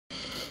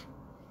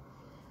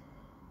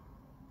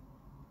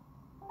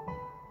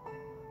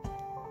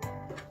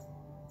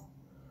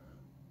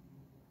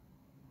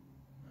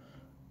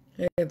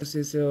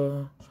Entonces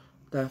eu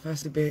tá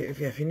fácil be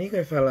fefine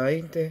que fala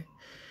inte.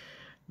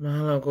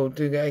 Mahalo ko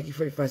tuga ki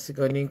foi fácil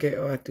ko ninke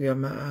o atu ya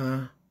ma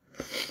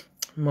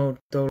mau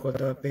tol ko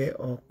ta pe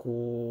o ku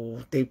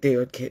te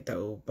o ke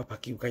tau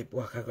papaki kai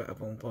puaka ka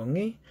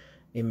apongpongi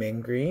ni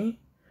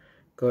mengri.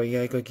 Ko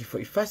ia ko ki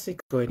foi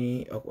fácil ko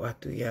ni o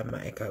atu ya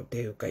ma e ka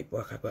te kai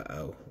puaka ka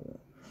au.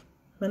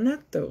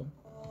 Manato.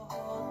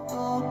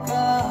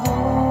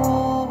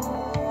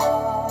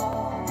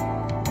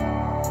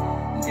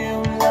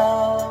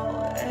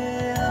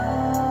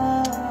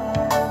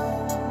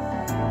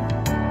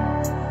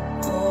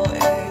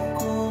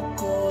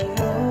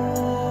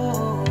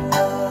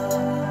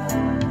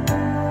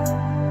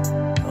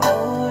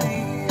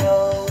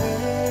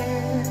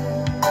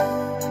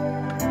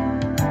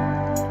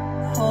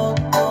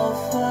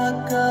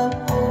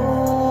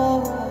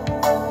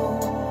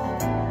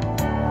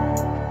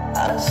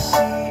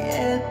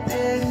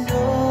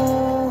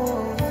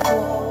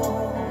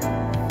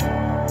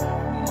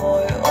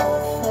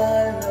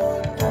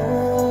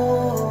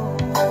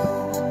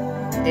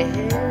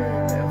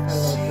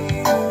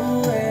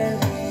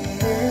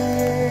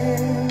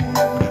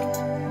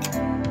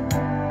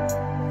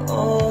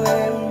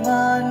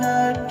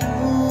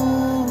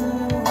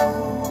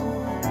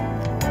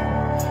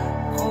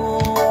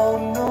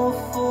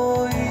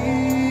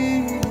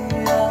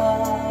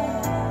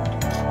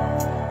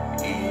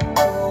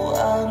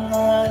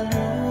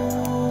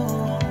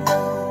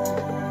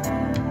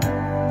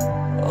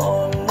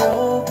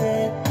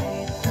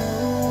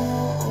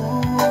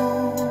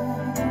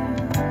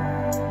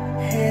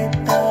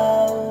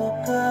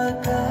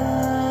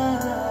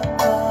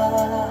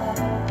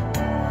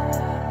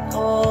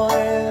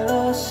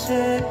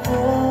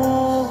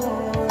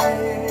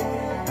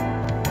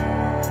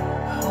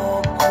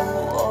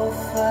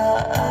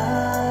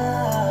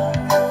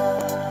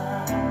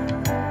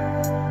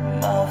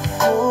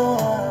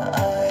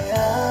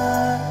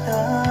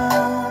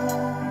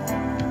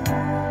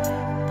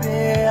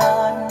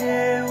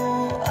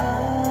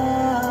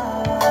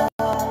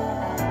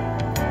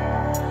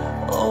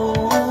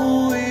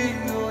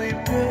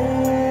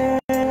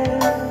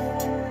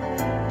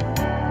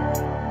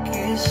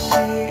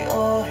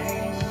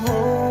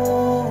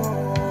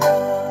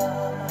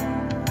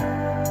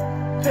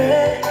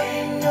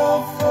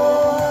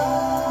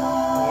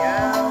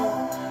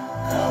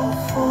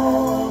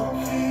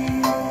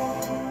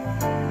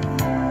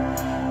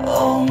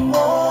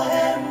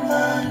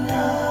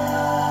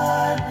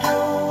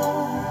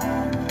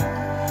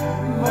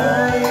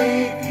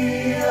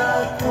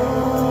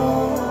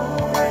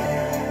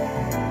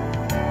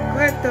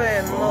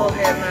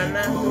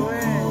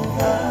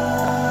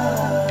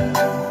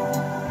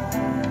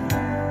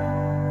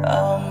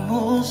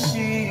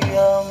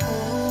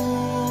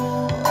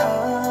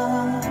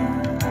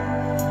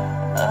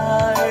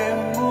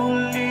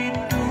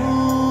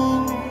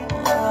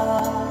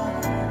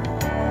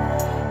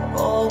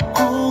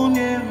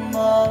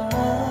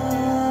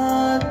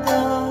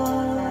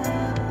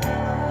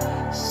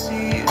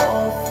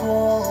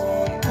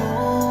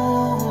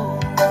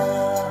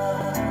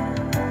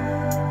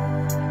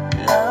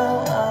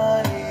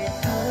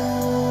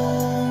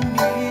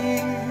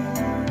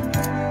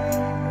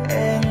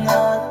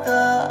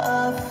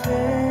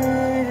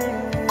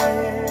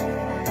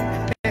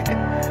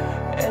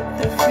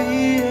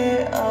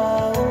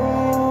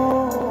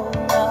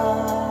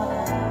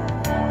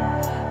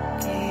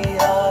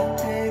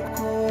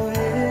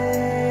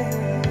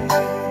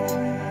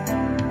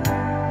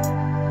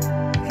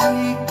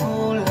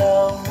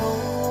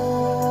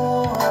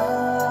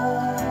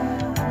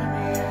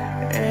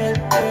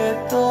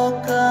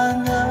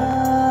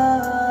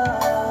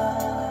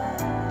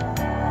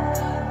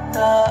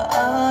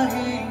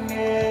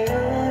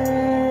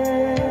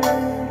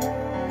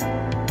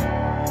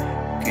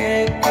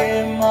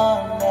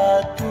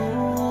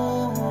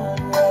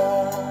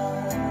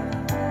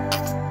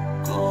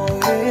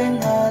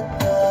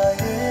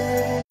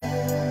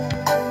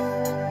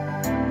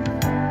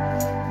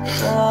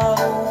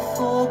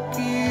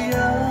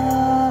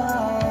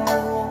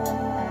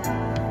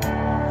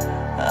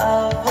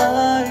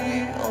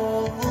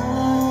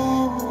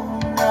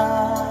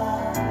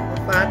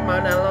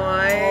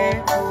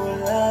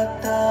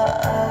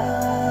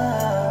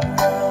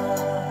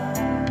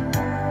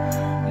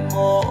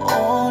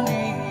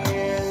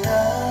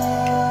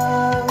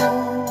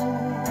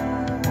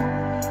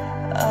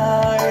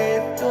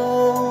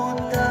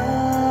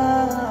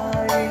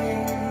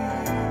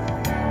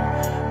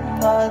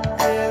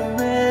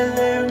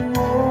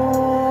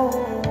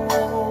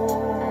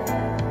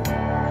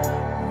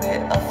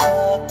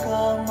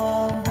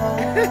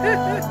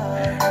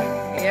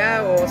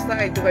 Ya,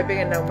 bosta itu kayak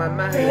pengen nang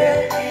mama ya.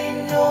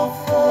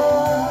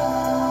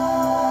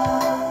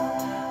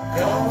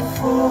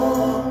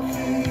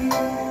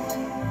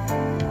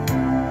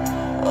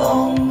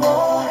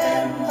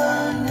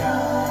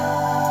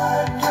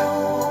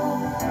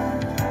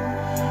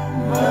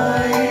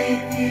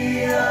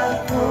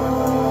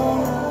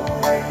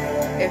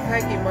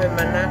 Haki mo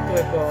manatu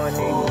e po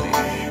ni.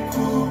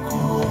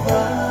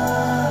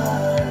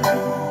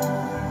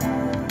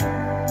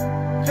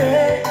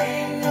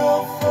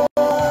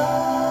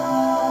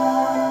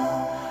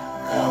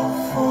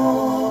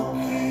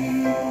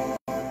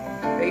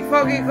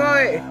 foki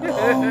koe.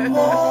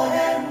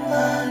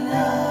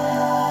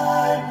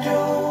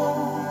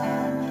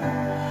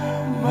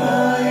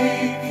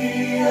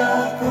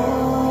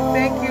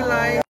 Thank you,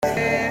 Liza.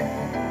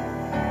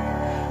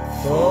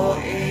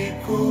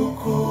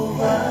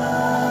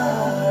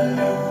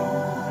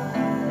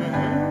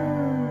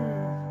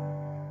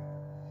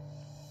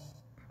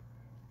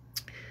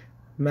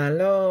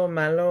 Malo,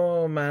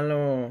 malo,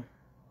 malo.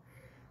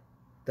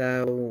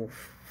 Tau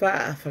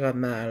whaafara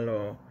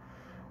malo.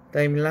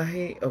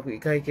 Taimlahi o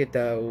kai ke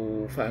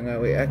tau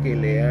whaangawe ake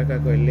lea,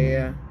 ka koe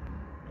lea.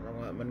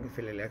 Longa man ka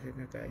while lea ke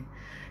kakai.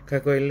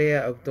 Ka koe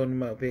lea au tonu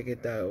mau pe ke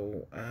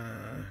tau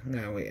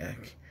ngawe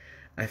ake.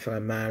 Ai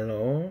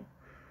whaamalo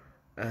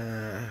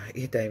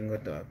i taim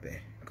ngotoa pe.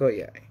 Ko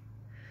iai.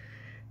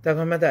 Tau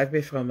ka mata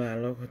ake pe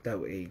whaamalo ko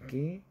tau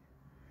eiki.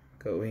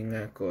 Ka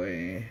uinga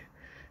koe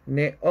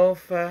ne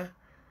ofa.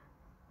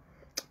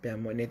 Pea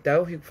mo ne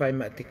tau hiku whai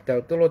matik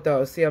tau tolo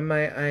tau sia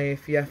mai ai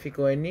fiafi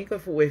koe ni ko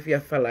fu e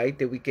fiafalai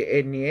te wike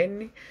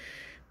eni.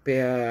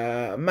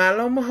 Pea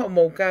malo mo hau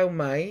mou kau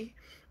mai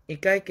i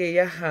kai ke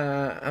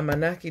iaha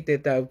amanaki te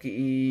tau ki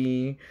i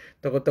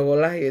toko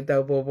lahi e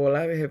tau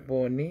popolawe he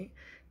poni.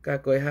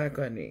 Ka koe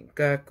hakani.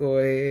 Ka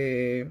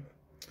koe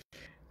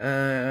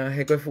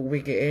he koe fu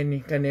wike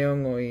eni ka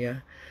neongo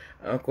ia.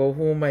 Ko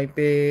hu mai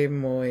pe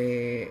mo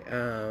e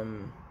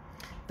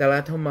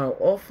talato mau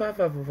ofa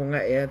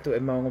whafufunga e atu e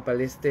maungo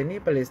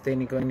Palestini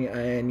ko ni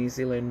a New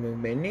Zealand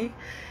movement ni.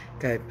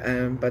 Kai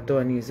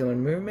patoa New Zealand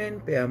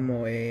movement pea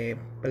mo e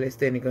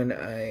Palestini ko ni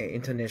a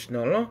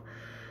international.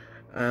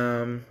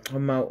 Ho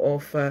mau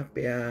ofa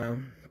pea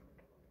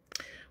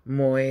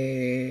mo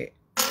e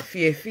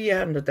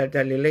fia no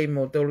tatalelei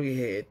mo tolu i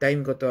he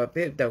taim kotoa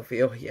pe tau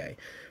whiohi ai.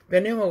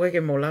 Pea neho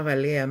weke mo lava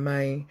lea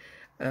mai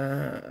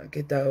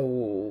ke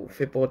tau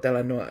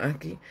whepotala noa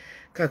aki.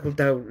 Ka ku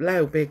tau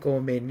lau pe ko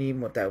me ni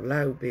mo tau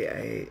lau pe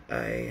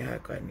ai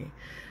hakani.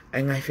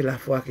 Ai ngai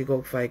whilafu aki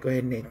ko whai ko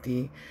he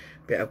neti.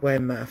 Pe a koe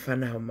maa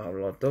whana ho mau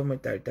loto mo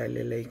tau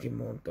lelei ki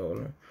mo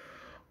tolu.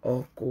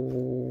 O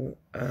ku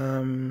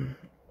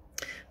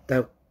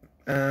tau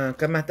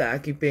kamata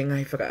aki pe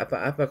ngai whaka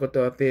apa ko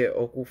toa pe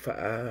o ku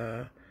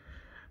wha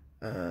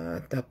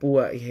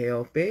tapua i he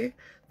ope.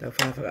 Tau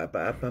whaka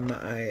apa ma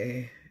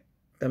ai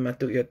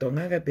tamatu i o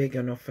tonga ka pe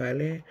ki ono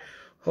whale.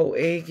 Ho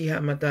e ki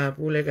hamata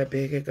pule ka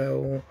peke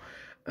kau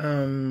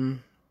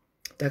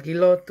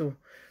takilotu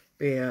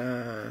pe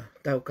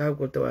tau kau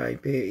kotoa ai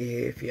pe i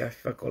he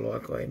fiafi whakoloa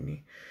koe ni.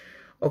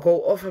 O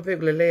kou ofa pe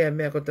kulelea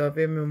mea kotoa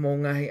pe me mo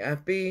ngaahi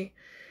api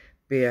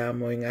pe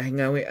mo i ngaahi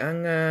ngawe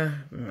anga,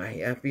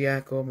 ngaahi api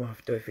ako mo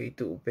haftoe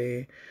whitu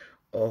upe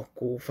o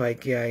ku whai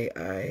ki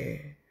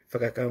ai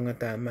whakakaunga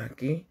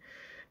tāmaki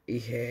i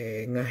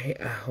he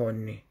ngaahi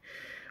ahoni.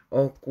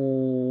 O ku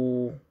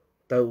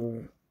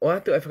tau o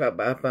atu e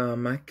whakapapa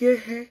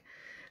makehe,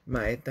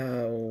 ma e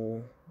tau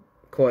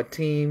koa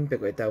team,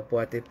 pe koe tau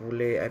poate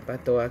pule, ai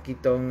patoa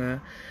ki tonga,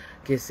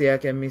 ke sea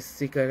kia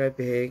misika kai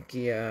pehe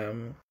ki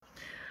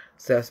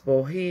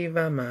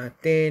Saspohiva, ma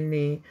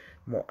teni,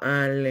 mo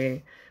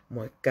ale,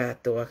 mo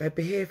katoa, kai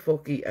pehe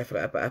foki, ai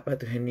whakapapa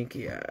tuheni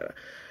ki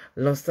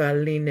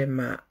Losaline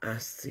ma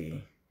asi.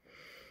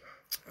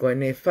 Koe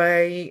ne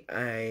whai,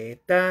 ai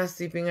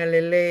tāsi pinga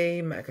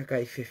lelei, ma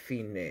kakai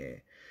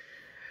fefine.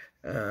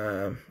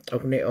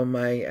 Okne o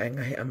mai ai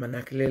ngahi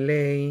amanaki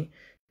lelei,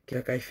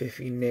 kia kai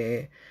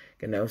fefine,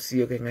 ke nau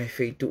sio ke ngai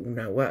feitu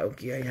una wa o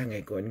ki ai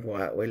hange koe ni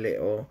wa o le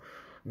o,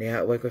 ne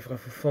a oi koe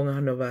whakafonga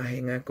hano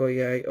wahenga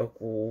koe ai o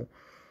ku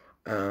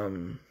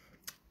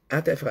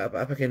ate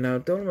whakapapa ke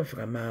nau tolu ma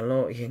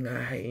whakamalo i he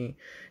ngahi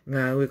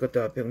ngā ui ko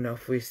toa pe unau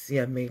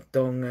fuisia mei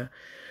tonga,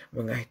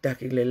 mo ngahi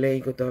taki lelei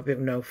ko toa pe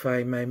unau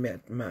whai mai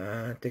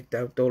ma te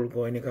tau tolu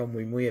koe ni kau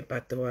mui e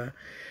patoa.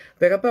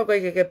 Peka pau kai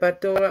ke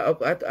patoa, o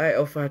atu ai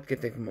ofat ke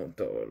te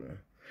kumotolu.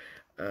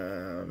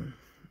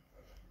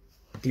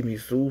 Timi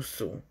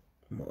susu,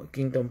 mo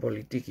kingdom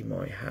politiki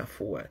mo e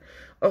hafua.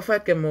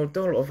 Ofat ke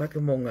motolu, ofat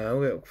ke mo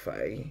ngau e o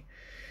kwhai.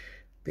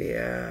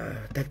 Pea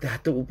tak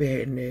tatu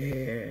upe ne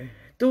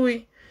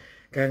tui,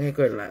 ka nge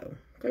koe lau.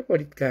 Kai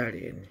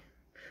politikari eni.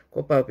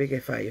 Ko pau pe ke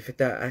whai e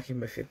wheta aki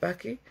mo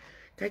whepaki,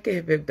 kai ke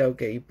he pep tau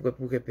ke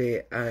ipuke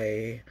pe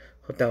ai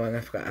hotawanga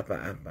whaka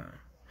apa.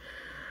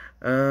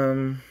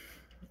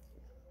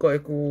 Ko e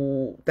ku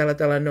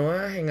talatala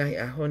noa he ngahi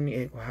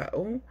ahoni e ku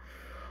hau.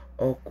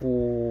 O ku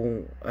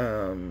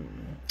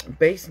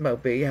base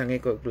mau pe i hange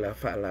ko ku la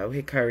whaalau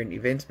he current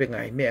events pe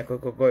ngai mea ko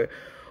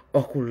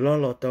o ku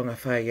lolo tonga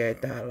whai e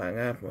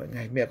tālanga.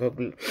 Ngai mea ko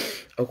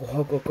o ku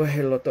hoko ko he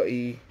loto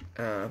i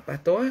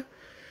patoa.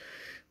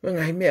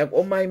 Ngai mea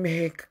o mai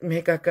me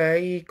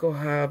kakai ko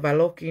ha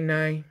baloki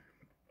nai.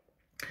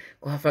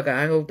 Ko ha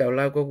whakaanga u tau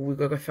lau ko ku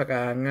wiko ka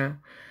whakaanga.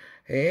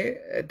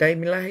 He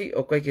taimilahi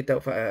o koe ki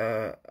tau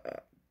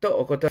to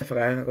o ko tau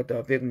whakaanga ko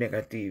tau peku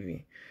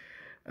negativi.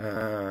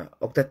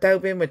 O ta tau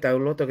pe me tau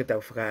loto ke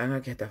tau whakaanga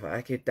ki ta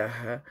whaake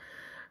taha.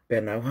 Pea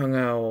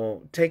nauhanga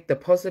o take the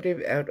positive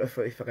out of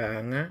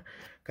whakaanga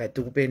kai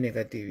tuku pe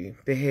negativi.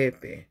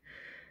 Pehepe.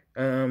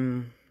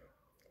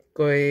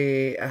 Koe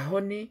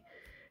ahoni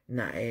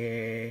na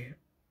e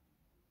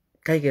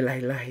kai ke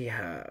lahi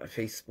ha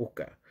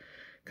Facebook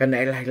ka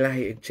nai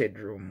lahi chat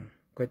room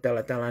ko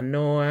tala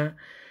noa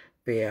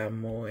pe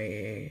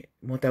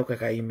mo tau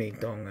kakai mei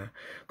tonga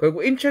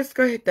ko interest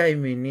ko he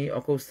taimi ni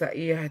o ko sa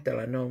ia he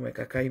tala no me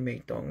kakai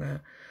mei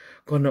tonga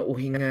ko no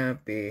uhinga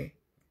pe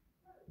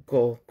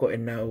ko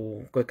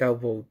nau ko kau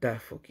vo ta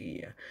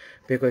foki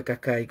pe ko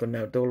kakai ko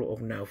nau tolo o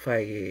nau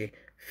fai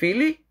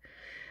fili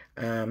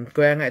ko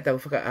anga tau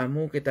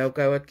whakaamu ke tau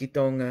kawat ki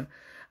tonga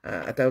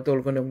a tau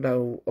tolo kono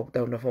tau o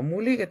tau na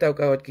famuli ke tau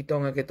kawat ki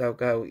tonga ke tau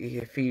kau I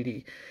he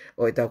fili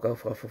o tau kau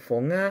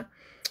whafofonga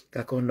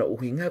ka kono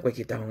uhinga ko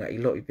ki tau nga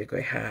ilo I pe ko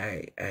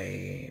hai ai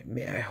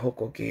me ai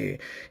hoko ke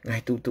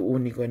ngai tutu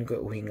uni ko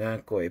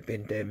uhinga ko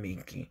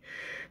pandemic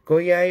ko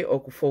iai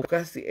o ku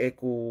focus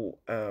ku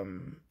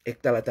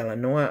tala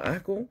noa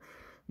aku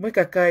mo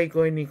kakai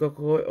ko ni ko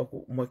o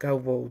mo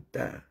kau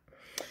vota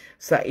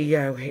sa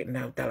ia he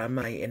nau tala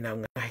mai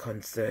nau ngai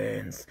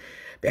concerns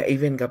pe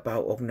even ka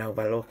pau o nau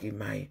valoki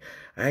mai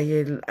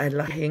ai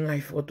lahi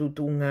ngai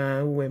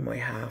fotutunga ue mo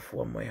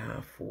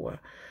hafua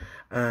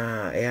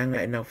e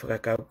anga nau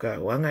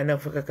whakakau anga nau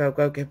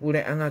whakakau ke pure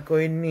anga ko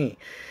ni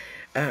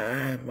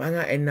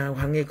anga nau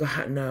hange ko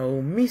nau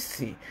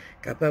misi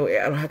ka pau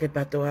e aloha ke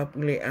patoa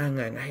pule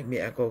anga ngai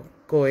me ako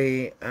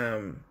koe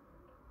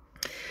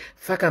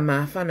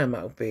whakamawhana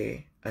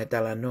maupe ai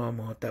tala noa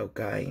mo tau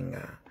ka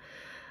inga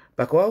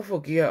pa ko au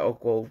fokia o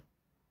ko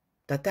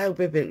tatau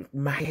pepe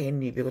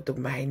maheni pe ko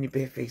tuk maheni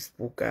pe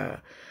Facebook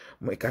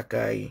mo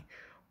kakai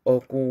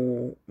o ku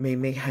me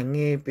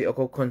hange pe o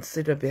ko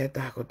consider pe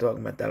ta ko tok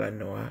matala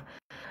noa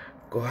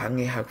ko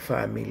hange hak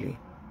family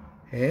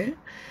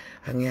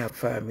hange hak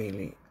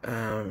family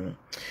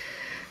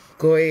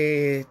ko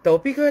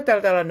topiko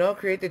tala noa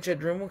create a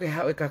chat room ke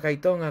hau kakai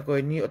tonga ko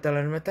ni o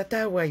tala noa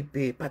tatau ai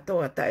pe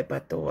patoa tae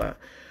patoa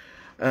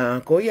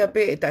ko ia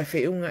pe ta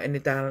feunga ene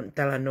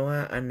tala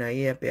noa ana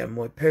ia pe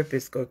mo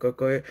purpose ko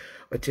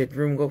o chat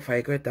room go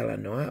fai ko tala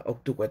noa o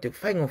tu ko te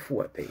fai ngo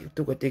fua pe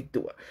tu ko te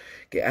tu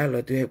ke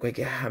alo tu he ko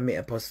ke ha me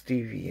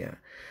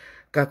positivia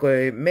ka ko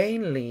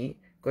mainly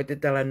ko te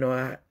tala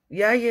noa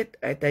ia ia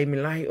ai tai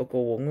milahi o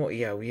ko ngo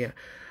ia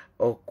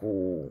o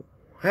ku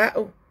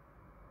hau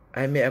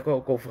ai me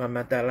ako ko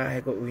framatala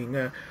he ko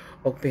uinga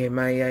o pe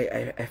mai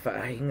ai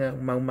whaahinga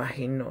mau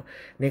mahino.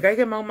 Ne kai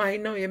ke mau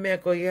mahino e mea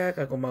ko ia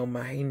ka ko mau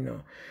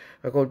mahino.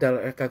 Ka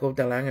ko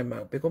talanga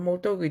mau. Pe ko mau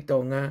tau ki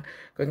tonga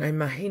ko ngai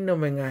mahino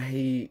me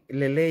ngaahi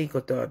lelei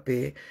ko toa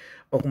pe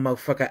o mau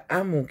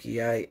whakaamu ki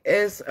ai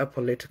as a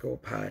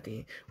political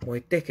party. Mo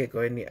teke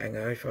ko ni ai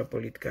ngai wha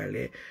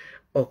politikale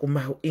o ko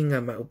mahu inga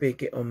mau pe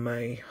ke o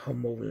mai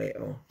homo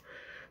leo.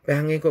 Pe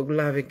hange ko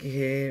lawe ki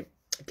he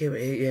ke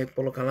e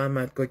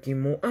polokalama ko ki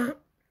mua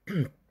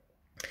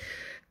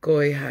ko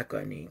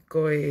hakoni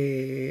ko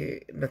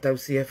na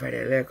tausia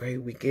farele ko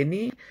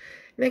weekend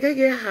ne kai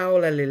ke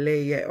haola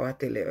lele ia o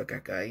atele o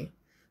kakai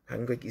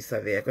hango ki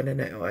save ko na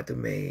o atu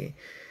me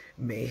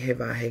he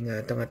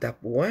vahenga tonga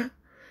tapua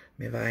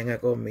me vahenga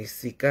ko me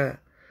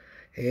sika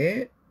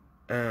ki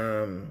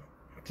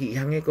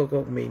hange ko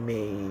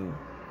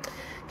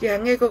ki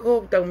hange ko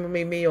tau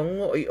me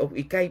ongo o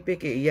ikai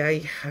peke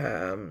iai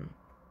ha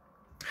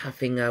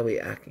whenga we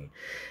aki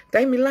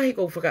taimi lahi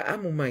ko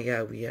whakaamu mai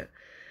au ia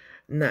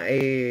na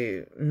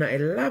e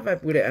lava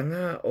pure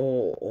anga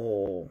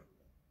o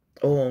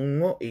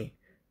ngoi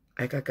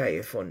ai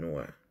kakai e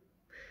whanua.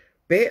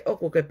 Pe o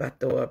ko ke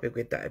patoa pe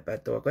ke tae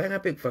patoa. Ko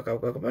anga pe whakau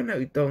ka pana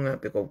itonga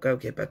pe ko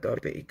kau ke patoa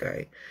pe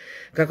ikai.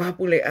 Ka ko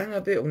hapule anga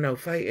pe o nau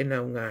whai e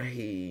nau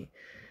ngaahi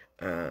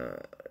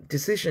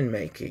decision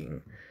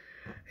making.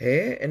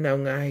 E nau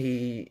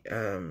ngaahi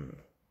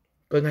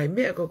ko ngai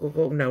mea ko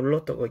nau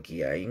loto ko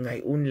ki ai.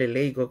 Ngai un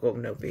lelei ko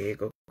nau pe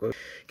ko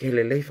ke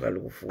lelei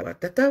whakalufua.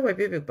 Tatau ai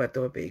pepe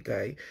patoa pe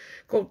ikai.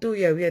 Ko tu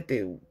ia wia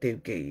te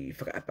kei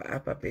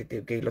whakaapa pe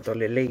te kei loto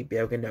lelei pe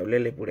au ke nau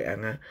lele pure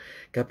anga.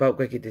 Ka pau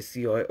ka ki te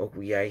sio ai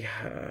oku iai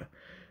ha.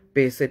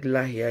 Pe set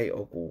lahi ai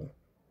oku.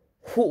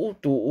 Huu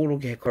tu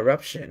ulu ke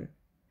corruption.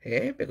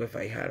 Pe koe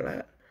whai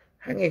hala.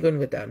 Hange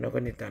kon weta no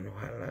kon i tanu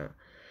hala.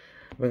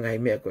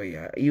 Mengai mea koe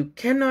ia. You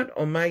cannot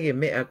o mai e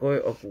mea koe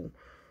oku.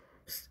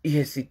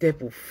 Ihe si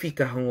tepu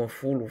fika hongo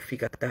fulu,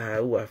 fika taha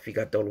ua,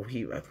 fika tolu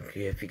hiwa,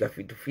 fika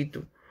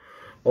fitu.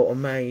 O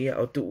mai ia,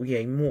 o tu ia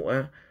i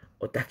mua,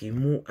 o taki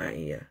mua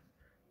ia,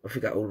 o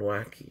fika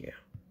uluaki ia.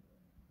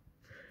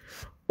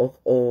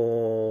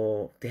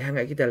 O te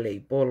hanga kita lei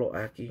polo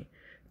aki,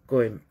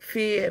 koe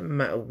fie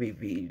mau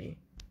bibili,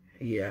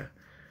 ia,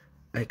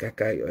 ai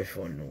kakai o e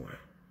whanua.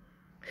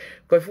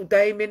 Koe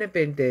futai mene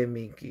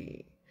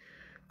pandemiki,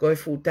 koe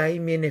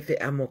futai mene fe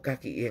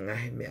amokaki i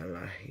ngahe mea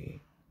lahi.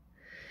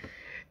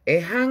 E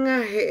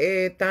hanga he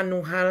e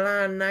tanu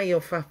hala nai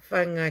o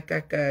whawhanga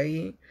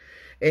kakai.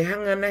 E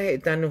hanga na he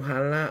tanu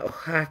hala o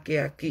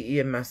hake aki i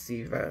e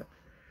masiva.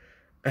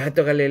 A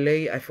hatoka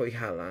lelei ai foi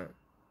hala.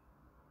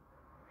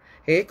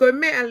 He koe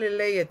mea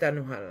lelei e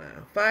tanu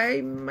hala.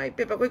 Whai mai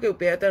pepa koe keu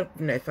peata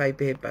nai whai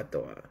pehe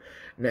patoa.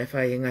 Nai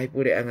whai e ngai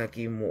pure anga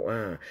ki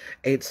mua.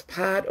 It's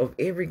part of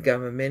every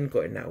government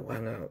koe na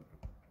wanga.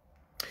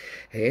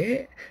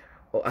 He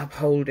o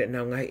uphold it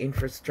now ngai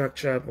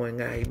infrastructure mo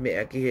ngai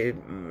mea ki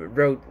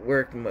road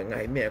work mo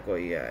ngai mea ko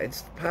ia.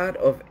 It's part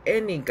of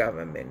any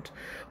government.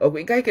 O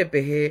kui kai ke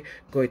pehe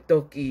ko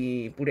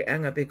toki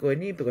puleanga pe ko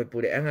ni pe ko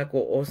puleanga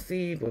ko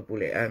osi pe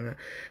puleanga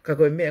ka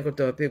ko mea ko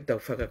to pe tau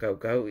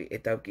whakakaukau e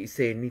tau ki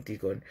se niti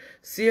kon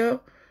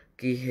sio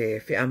ki he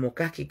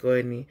whiamokaki ko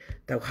ni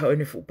tau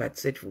haone fu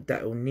patset fu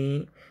tau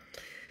ni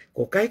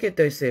ko kai ke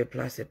toi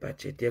surplus e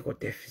budget ko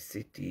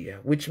deficit ia,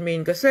 which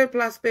mean ka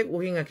surplus pe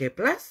uhinga ke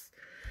plus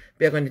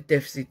pe ko ni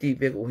deficit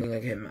pe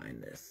uhinga ke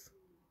minus.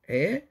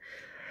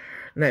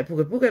 Na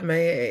puke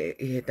mai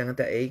i he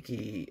tangata e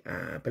ki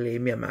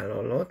palemia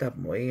malolo tap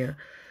moia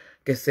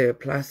ke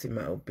surplus i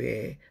mau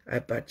pe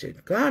ai budget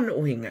kan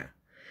uhinga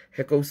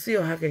he ko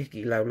sio hake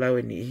ki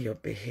laulau ni i o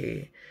pe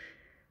he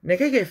ne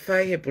ke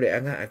whai he pure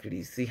anga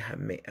aklisi ha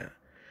mea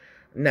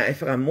na e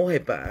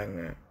whakamohe pa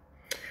anga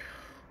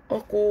o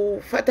ko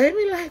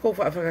whataimi lahi ko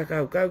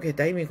whakakau ke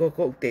taimi ko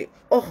te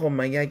oho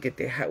mai ai ke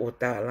te hao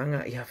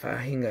tālanga i ha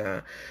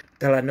whahinga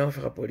talanoa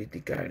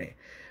whakapolitikare.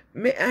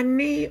 Me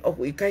ani o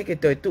ku ikai ke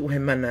toi tu he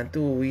mana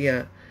tu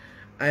ia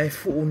ai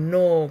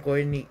fuuno ko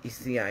ni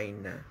isi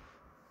aina.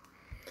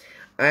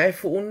 Ai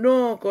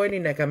fuuno ko ni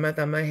na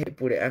kamata mai he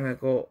pure anga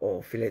ko o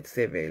filet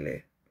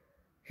sevele.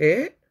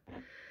 He?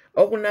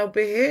 O ku nau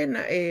pe he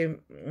na e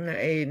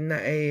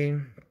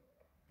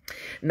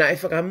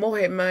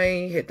whakamohe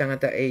mai he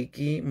tangata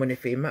eiki mo ne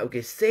whema o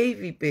ke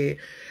save pe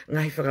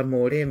ngai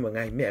whakamore mo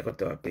ngai mea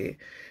kotoa pe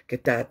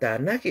ke tātā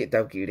naki e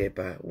tau ki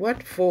repa.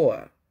 What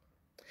for?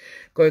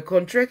 Koe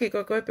contract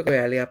ko koe pe koe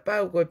alea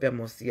pau koe pe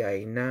amosi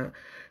aina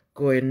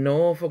koe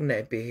no fok na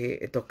e pehe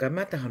e toka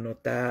mata hono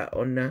tā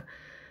ona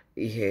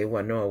i he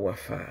wanoa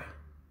wafa.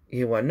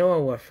 I he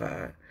wanoa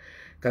wafa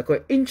ka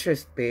koe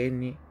interest pe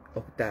ni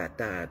o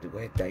tātā tu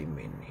koe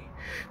taimeni.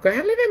 Koe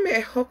haleve me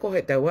e hoko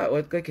he taua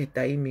o koe ke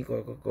taimi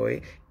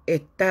koe e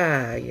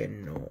tā e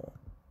no.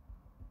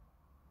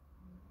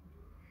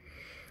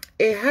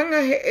 E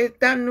hanga he e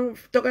tanu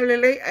toka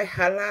lelei ai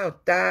hala o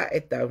tā e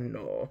tau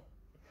no.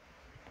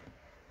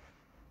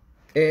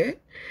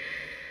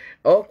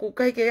 O ku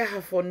kai ke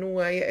aha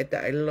whanua ia e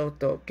ta e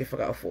loto ke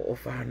whakaofo o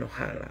whahano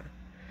hala.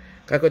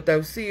 Ka ko tau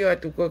sio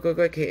atu koe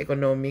ke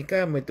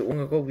ekonomika mo tu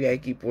unga ko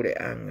wiai ki pure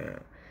anga.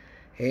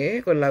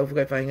 Ko lau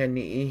fukai whainga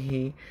ni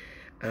ihi.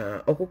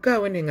 O ku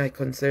kau ene ngai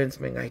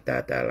concerns me ngai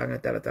tātā langa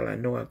tala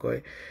noa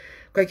koe.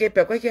 Koe ke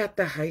pia koe ke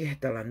atahai he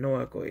tala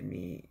noa koe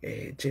ni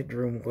jet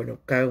room koe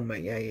no kau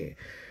mai ai e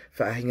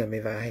whaahinga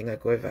me whahinga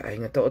koe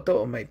whaahinga to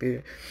o mai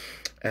pe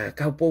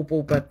kau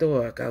pou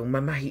patoa, kau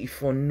mamahi i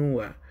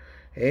whonua.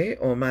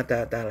 O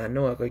mata tala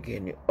noa koe ke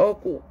ni. O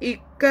ku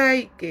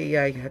ikai ke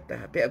iai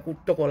hata. Pe aku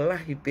toko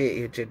lahi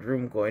pe e jet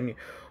room koe ni.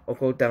 O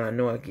kou tala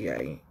noa ki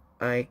ai.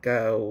 Ai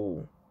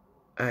kau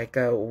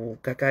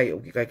kakai o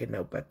ki kai ke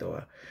nau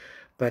patoa.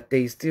 But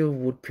they still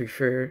would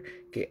prefer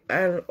ke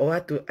o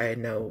atu ai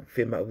nau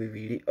whema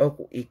uiwiri o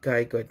ku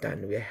ikai koe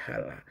tanu e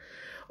hala.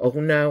 O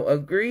ku nau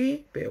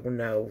agree, pe o ku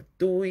nau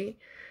tui,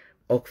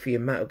 o ku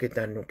whema o ke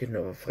tanu ke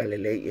no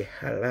whalelei e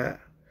hala.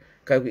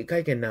 Kau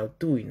ikai ke nau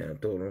tui nau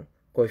tolu,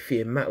 koe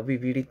whema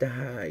uiwiri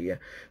taha ia,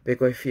 pe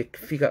koe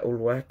whika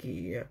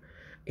uluaki ia,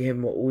 i he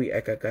mo ui ai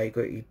kakai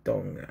koe i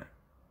tonga.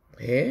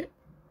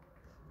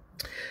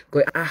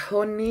 Koe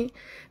ahoni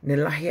ne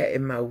lahia e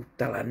mau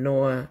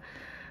talanoa,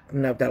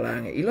 nau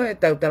talange. Ilo e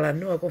tau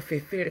talanoa ko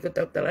fefere ko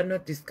tau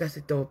talanoa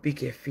discuss to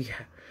pike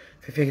fiha.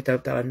 Fefere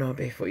tau talanoa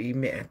pe fo i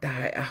mea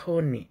taha e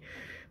ahoni.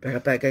 Pe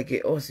kapai kai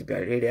ke osi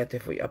pe rere ate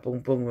fo i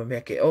apungpung ma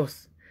mea ke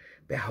osi.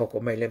 Pe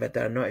hoko mai lewa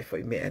talanoa e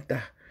fo i mea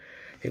taha.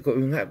 He ko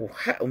unga ku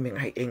hau me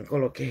ngai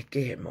enkolo ke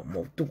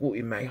mo tuku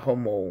i mai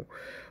homo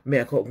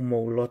mea ko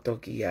mo loto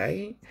ki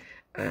ai.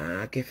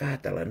 Ke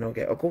whatalanoa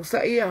ke. O ko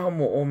sa ia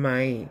homo o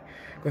mai.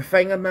 Ko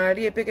whainga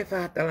maari e pe ke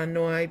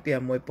whatalanoa ai pe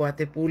a moe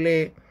poate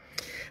pule.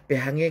 Pe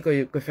hange ko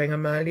whainga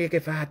maali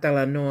ke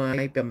whahatala noa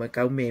ai pe mai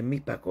kau me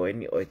mipa ko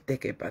ni o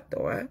teke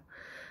patoa.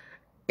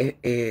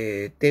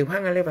 Te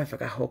uhanga lewa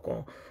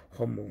whakahoko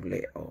homu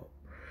leo.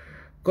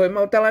 Ko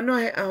mautala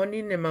noa he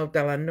ahoni ne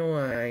mautala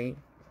noa ai.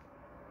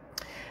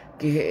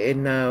 Ki he e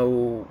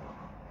nau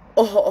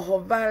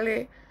oho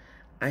vale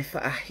ai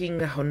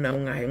whaahinga honau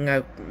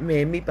ngai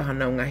me mipa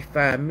honau ngai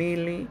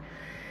whaamili.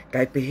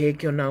 Kai pehe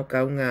ki o nau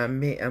kau ngā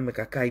mea me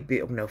ka kai pe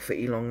o nau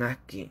whailo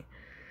ngaki.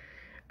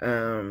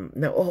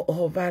 Na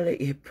oho vale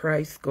i he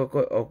price ko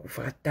o ku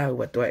whakatau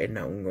atua e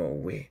nau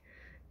ngowe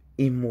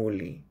i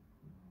muli.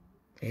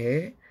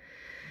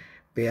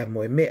 Pea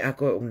moe mea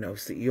ko o nau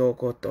si i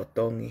oko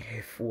totongi he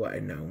fua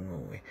e nau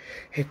ngowe.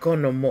 He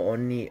kono mo o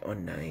ni o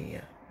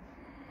naia.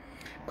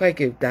 Kai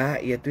ke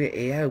uta i atu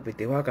e au pe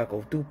te waka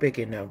ko tupe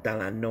ke nau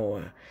tala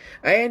noa.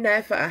 Ai na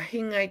e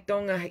whaahinga i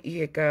tonga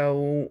i he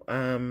kau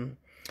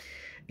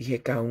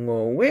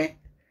ngowe.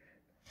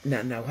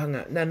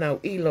 Na nau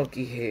ilo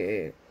ki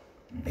he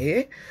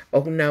o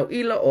nau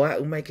ilo o a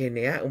umai ke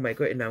nea umai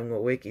ko e nau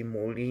ngowe ki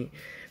muli.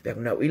 Pea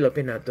nau ilo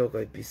pe nau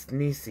toko e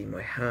businessi mo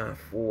e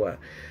hafua.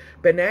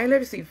 Pena e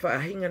lewe si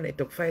whaahinga ne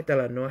tok whai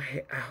tala noa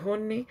he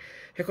ahoni.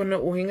 He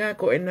kono uhinga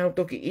ko e nau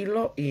toki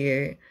ilo i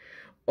e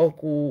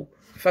oku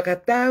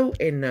whakatau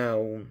e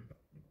nau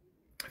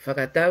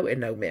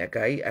mea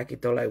kai a ki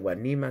tolai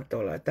wanima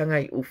tola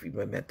tangai ufi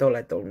me mea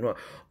tolai tolu noa.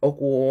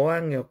 Oku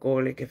oange o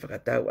kole ke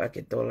whakatau a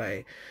ki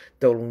tolai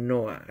tolu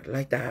noa.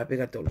 Lai taha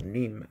peka tolu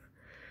nima.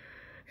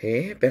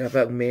 He, peka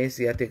whau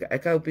mesi a te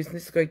kau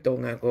business koi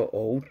tonga ko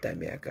o uta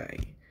mea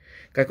kai.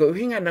 Ka ko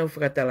uhinga nau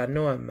whakatala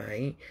noa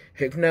mai,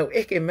 he kunau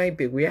eke mai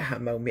pe wiaha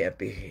mau mea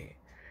pehe.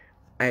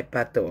 Ai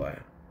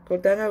patoa. Ko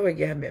tanga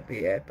wekia mea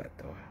pehe ai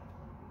patoa.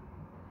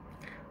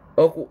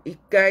 Oku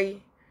ikai,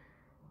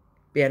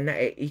 pia na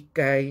e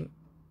ikai,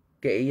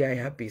 ke ia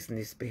ha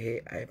business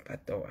pehe ai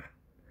patoa.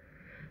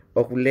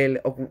 Oku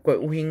lele, oku koe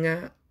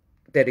uhinga,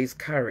 that is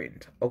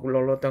current. Oku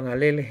lolotonga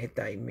lele he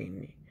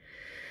taimini.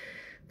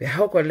 Pe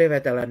hauko lewa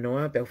tala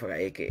noa, pe whaka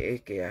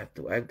eke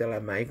atu. Ai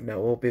tala mai na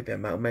ope, pe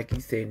mau mai ki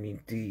se ni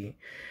ti.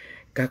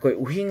 Ka koe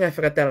uhinga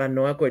whakatala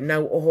noa, koe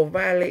nau oho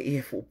vale i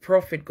he full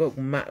profit ko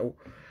mau.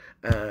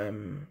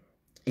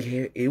 I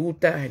he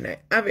uta, he nai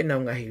ave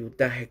nau ngahi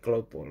uta he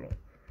klopolo.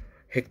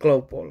 He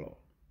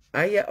klopolo.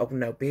 Aia o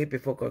nau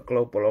pepe foko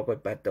klopolo koe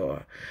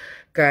patoa.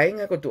 Ka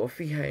inga ko tu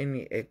ofiha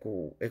ini e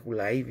ku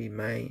laivi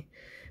mai.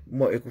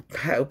 Mo e ku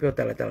hau peo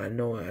tala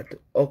noa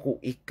atu. Oku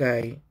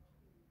ikai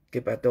ke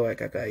patoa e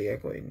kakai e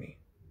ko ini.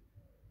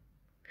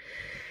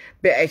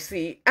 Pe ai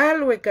si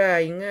alwe ka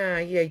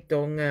inga ia i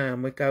tonga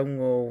mo ka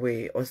ungo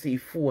we o si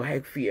fu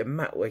hek fi e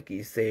mau e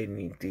ki se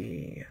ni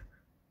ti.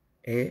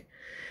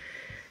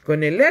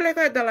 Kone lele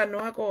ka tala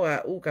noa ko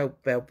a u ka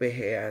peo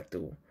pehe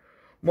atu.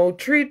 Mo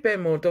treat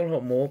pe mo tolo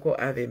mo ko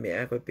ave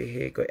mea ko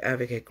pehe ko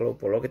ave ke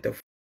klopolo ke te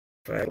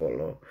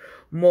whaipolo.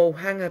 Mo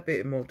hanga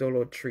pe mo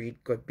tolo treat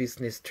ko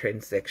business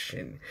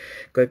transaction.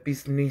 Ko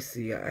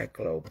businessia ai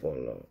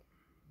klopolo.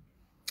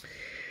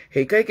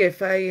 He kai ke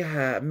whai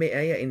ha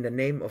mea ia in the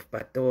name of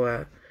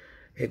patoa.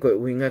 He koe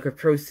uinga ko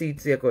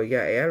proceeds ia ko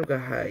ia e aluka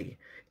hai.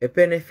 E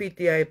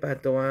benefiti ai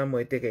patoa mo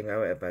e teke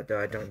ngau e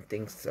patoa. I don't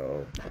think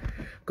so.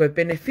 Ko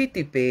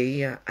benefiti pe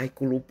ia ai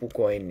kulupu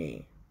koe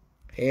ni.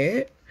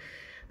 He?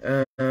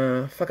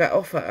 Whaka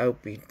ofa au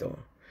pito.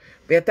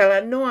 Pea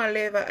tala noa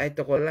lewa ai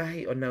toko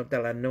lahi o nau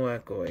tala noa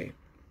koe.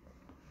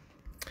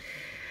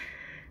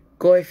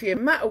 Koe fie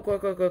mau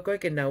koe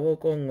ke nau o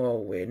ko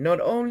ngowe. Not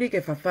only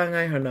ke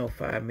whawhangai ho nau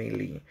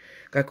family.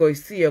 Ka koe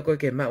sia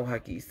koe ke mau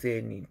haki i se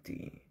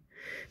niti.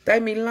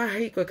 Taimi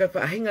lahi koe ka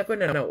whahinga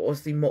koe na nau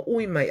osi mo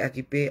ui mai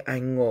aki pe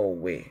ai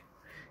ngowe.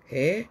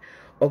 He?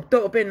 O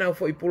to pe nau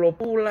fo i pulo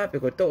pula, pe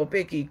ko to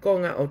pe ki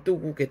konga o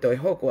tuku ke toi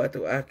hoko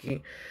atu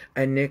aki,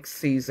 a next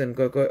season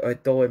koe o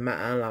toi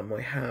maala mo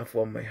i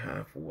hafua mo i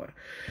hafua.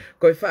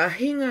 Koe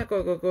whaahinga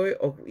koe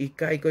o i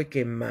kai koe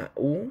ke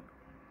mau.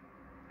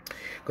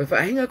 Koe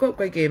whaahinga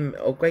koe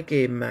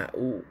ke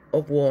mau, o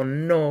kuo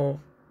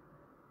no,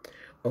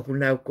 o ku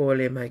nau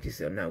kole mai ki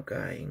se o nau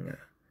kāinga.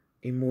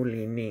 I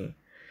muli ni,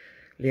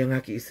 lia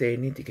ngaki i se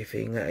ni ti ke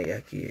whinga i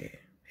aki e.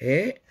 He?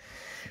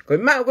 Koe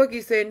mau koe ki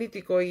se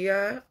niti ko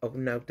ia, o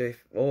kunau toi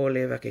o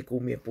lewa ke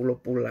kumi e pulo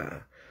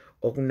pula.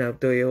 O kunau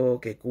toi o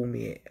ke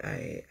kumi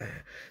e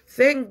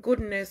thank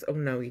goodness o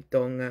kunau i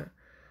tonga.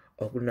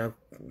 O kunau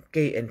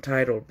ke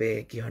entitled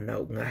be ki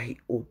honau ngaahi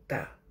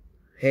uta.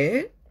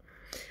 He?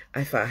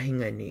 Ai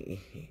whahinga ni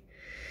ihi.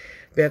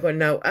 Pea koe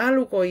nau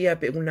alu ko ia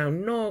pe kunau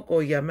no ko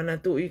ia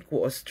manatu i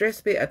ku o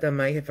stress pe ata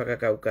mai he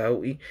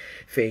whakakaukau i.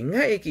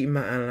 Whenga e ki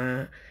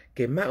maala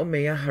ke mau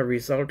mea ha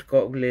result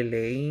ko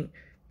ulelei.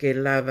 Ke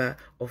lava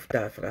of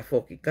ta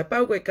foki. Ka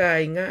pau koe ka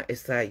inga e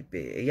saipe.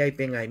 E iai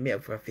pe ngai mea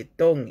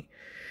whawhetongi.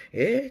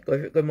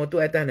 Koe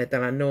motu e tane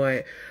tala noa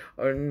e.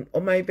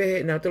 O mai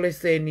pe nau tole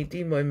se ni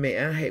timo e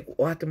mea he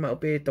o atu mau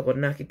pe toko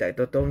naki tai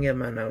totongi a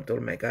ma nau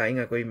tole mai ka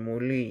inga koe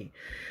muli.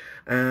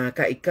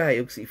 Ka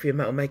ikai uksi i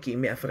whima o mai ki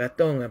mea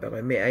whakatonga. Pa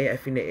koe mea ia e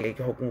whine e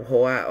hoku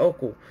hoa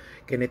oku.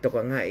 Ke ne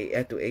toko ngai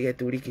atu e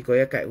atu riki koe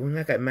kai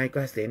unga kai mai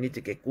koe se ni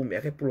te ke kumi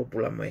a ke pulo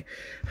pula mai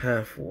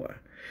hafua.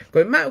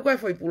 Koe mau koe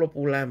foi pulo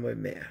pula mo e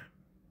mea.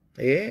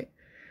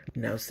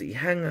 Nau si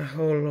hanga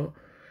holo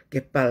ke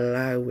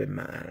palau e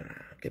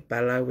maala. Ke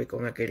palau e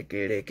konga kere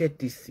ke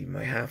tisi mo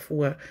e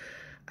hafua.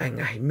 Ai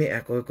ngahi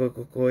mea koe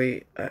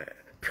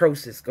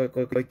process koe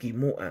ki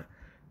mua.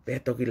 Pea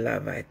toki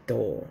lava e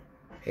tō.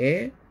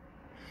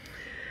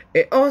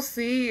 E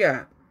osi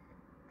ia.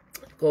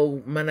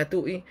 Kou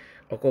manatui.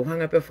 O kou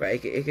hanga pe whaka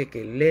eke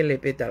ke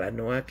lele pe tala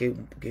noa ke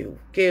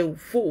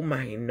fu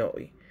mahi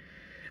noi.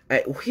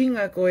 Ai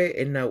uhinga koe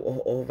e nau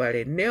o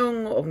vare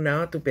neongo o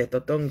nau atu pe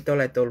totongi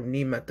tola tolu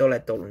nima,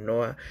 tola tolu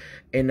noa,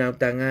 e nau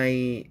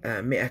tangai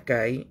mea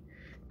kai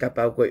ka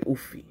pau koe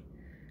ufi.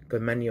 Koe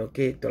mani o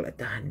ke tola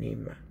taha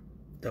nima,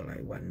 tola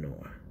i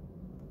wanoa.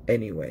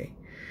 Anyway,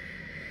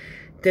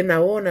 te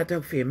nau ona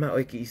tau whiema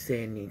o ki i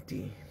se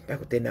niti,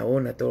 pako te nau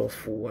ona tolo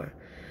fua.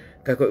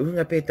 Ka koe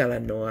uhinga pe tala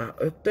noa,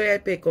 o toi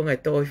ai pe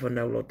kongai toi fo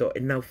nau loto,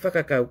 e nau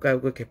whakakau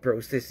koe ke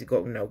processi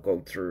ko nau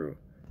go through.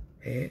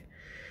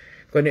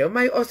 Kone o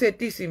mai o se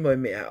tisi mo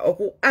mea, o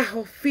ku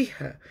aho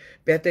fiha,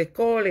 pea te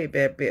kole,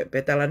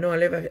 pea tala noa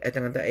lewa e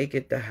tangata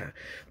eike taha,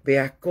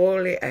 pea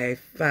kole ai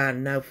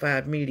whanau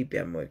whamili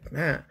pea mo,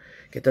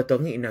 ke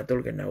totongi ina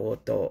tolu ke nau o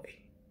toi.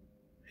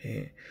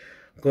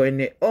 Ko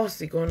ne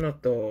osi kono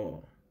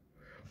to.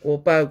 Ko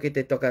pau ke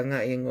te toka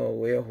ngai ngō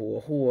e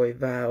huo e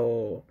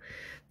vao.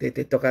 Te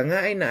toka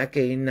ngai na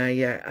ake ina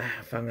ia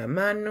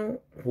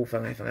whangamanu, hu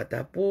whangai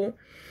whangatapu.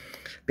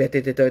 Pea te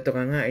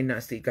toka ngai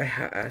na si kai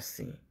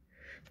haasi.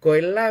 Ko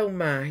e lau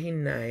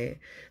mahina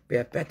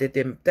pea te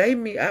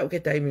taimi au ke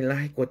taimi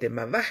lahi ko te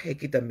mawahe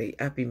kita mei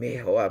api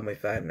mei hoa mai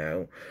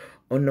whanau.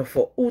 Ono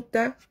fo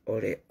uta o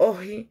le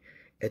ohi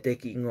e te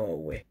ki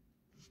ngōwe.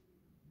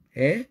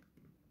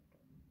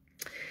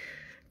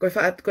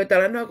 Koe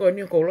talanoa ko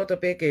ni ko loto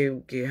pe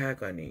ke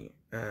haka ni.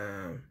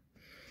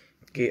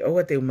 Ke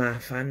oa te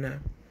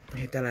umawhana.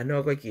 He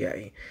talanoa koe ki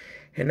ai.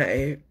 He na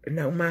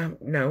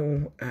umawhana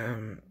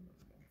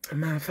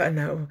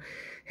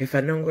he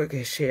whanongo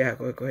ke share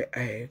koe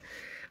ai.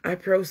 I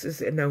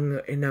process e nau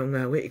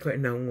ngā we i koe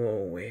nau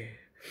ngōwe.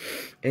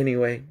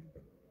 Anyway.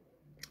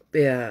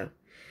 Pea.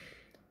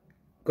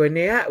 Koe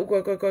nea u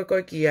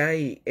koe ki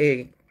ai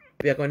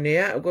pea koe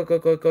nea u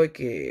koe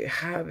ke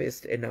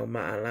harvest e nau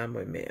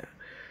maalamo i mea.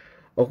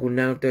 O ku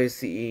nau toi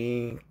si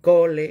i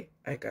kole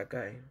ai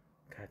kakai.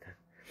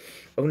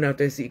 O ku nau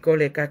toi si i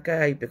kole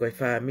kakai pe koe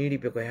whamiri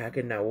pe koe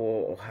hake nau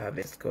o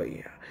harvest koe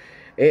ia.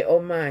 E o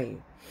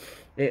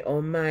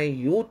mai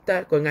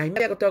yuta koe ngahi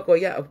mea kotoa koe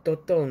ia o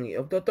totongi.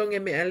 O totongi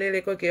mea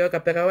lele koe ke oka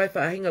peka wai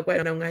whaahinga koe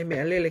nau ngahi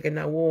mea lele ke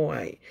nau o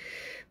ai.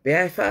 Pe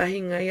ai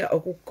whaahinga ia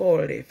o ku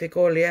kole. Fe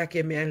kole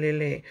ake mea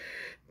lele.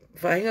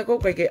 Whainga ko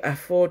kai ke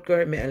afford ko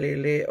me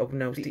alele o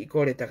nau si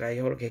kore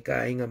takai holo ke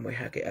ka inga mo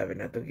hake ave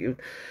na toki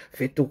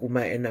fetuku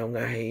mai e nau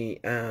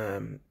ngahi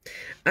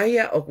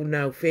aia o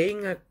nau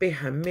whainga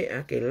peha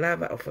mea ke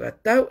lava o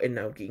whakatau e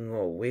nau ki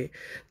ngowe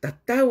ta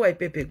tau ai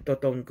pepe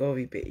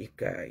totongovi pe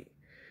ikai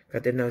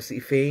ka te nau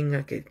si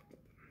whainga ke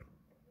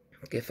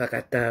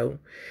whakatau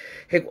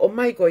he o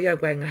mai ko ia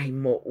kai ngahi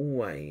mo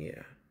ua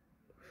ia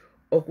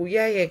o ku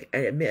iai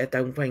e mea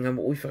tau whainga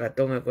mo ui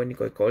whakatonga ko ni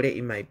koe kore i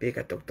mai pe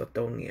ka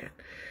totongia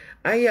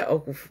aia o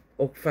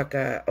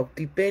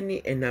tipeni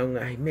e nau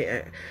ngahi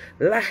mea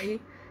lahi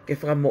ke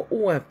whakamo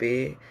ua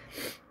pe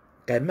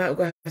kai mau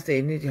ka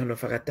hase ni ti hono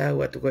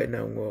whakatau atu koe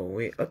nau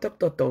ngowe o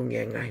totongi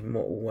e ngahi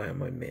mo ua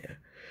mo mea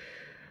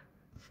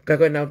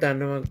ka koe nau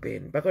tanoa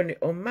pen pa koe ni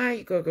o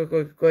mai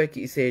koe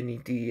ki se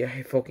ni ti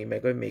he foki mai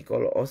koe mei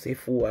kolo o se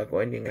fua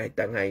koe ni ngai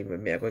tangai mo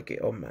mea koe ke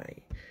o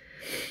mai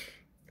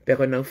pe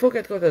koe nau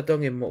foki atu koe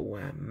totongi mo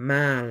ua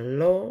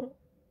malo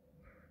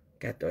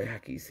ka toi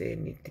haki se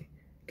ni ti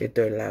ke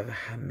toi lava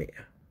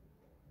hamea.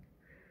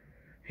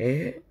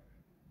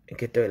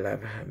 Ke toi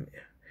lava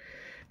hamea.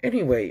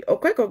 Anyway,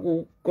 o koe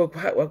koe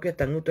hau ke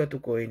tanguta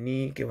tu koe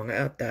ni, ke wanga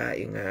au tā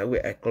i ngā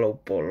ue a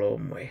klopolo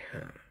moe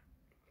ha.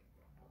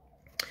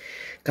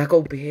 Ka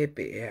kou pehe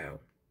pe e au.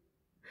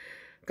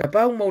 Ka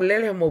pau mou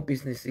lele mou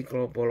business i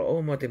klopolo,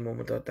 o mo te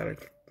momoto tala,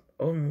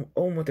 o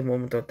mo te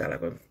momoto tala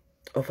koe,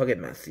 o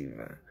whake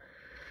masiva.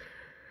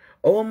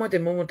 O mo te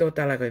momoto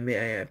tala koe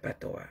mea e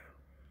patoa.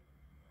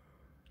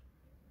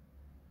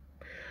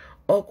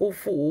 O ku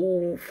fu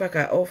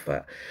whaka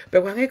ofa. Pe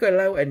wangai koe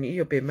lau ani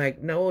iho pe mai,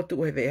 na o tu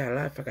hewe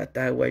hala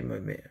whakatau ai mo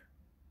mea.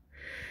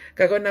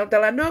 Ka koe nau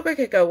tala no koe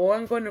ke ka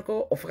wang koe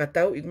ko o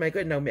whakatau i mai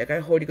koe nau mea kai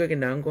hori koe ke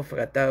nau ko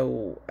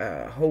whakatau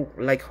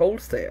like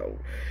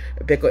wholesale.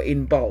 Pe koe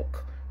in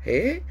bulk.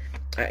 He?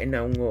 A e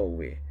nau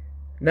ngowe.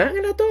 Nā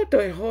ngana tō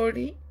e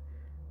hori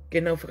ke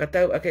nau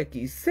whakatau ake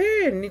ki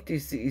se niti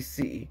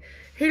si.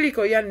 Hili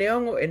ko ia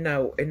neongo e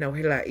nau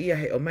hela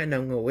ia he o mai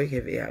nau ngowe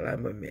hewe hala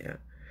mo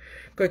mea.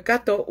 Koe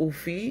kato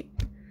uwhi,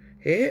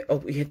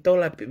 o i he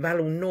tola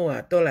walu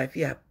noa, tola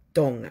whia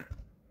tonga.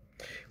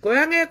 Koe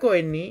ange koe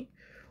ni,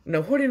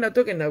 nau hori nau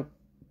toke nau,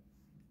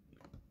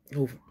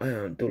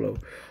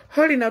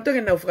 hori nau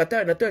toke nau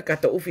whakatau, nau toke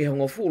kato uwhi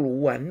hongo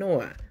fulu ua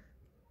noa.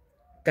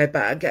 Kai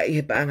paanga i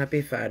he paanga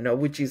pe whanau,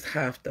 which is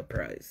half the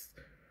price.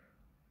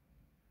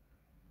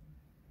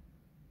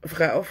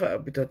 Whaka ofa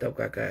pito tau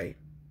kakai.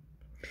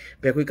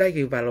 Pea koe kai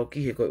ke walo ki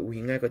he koe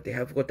uhinga ko te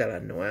hafu ko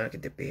tala noa ke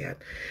te pehat.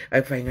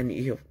 Ai whainga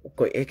ni iho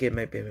koe eke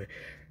mai pe.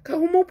 Ka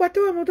humo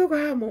patoa mo toka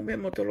ha mo mea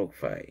mo tolok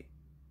whai.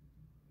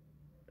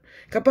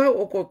 Ka pau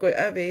o koe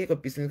ave ko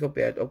business ko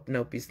pehat o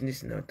nau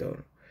business na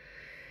tolo.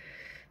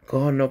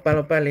 Ko hono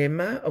palo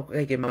palema o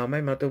kai ke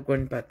maumai mo tolo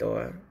koni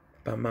patoa.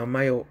 Pa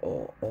maumai o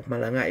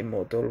malanga i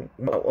mo tolo.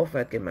 Mau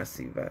ofa ke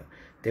masiva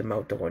te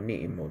mau toko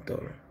ni i mo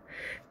tolo.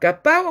 Ka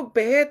pau o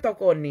pehe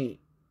toko ni.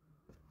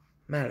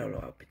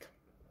 Malolo au pito.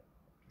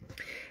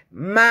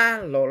 Ma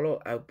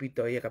lolo au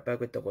pito ia ka pau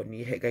koe toko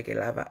ni he kai ke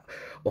lava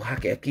o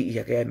hake a ki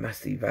ia ke ai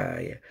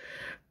masiva ia.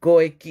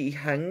 Koe ki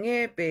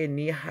hange pe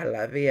ni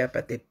halavea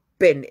pa te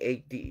pen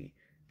 80.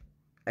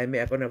 Ai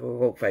mea kona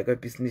koe whai koe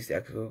business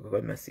a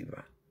koe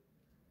masiva.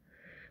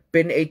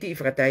 Pen 80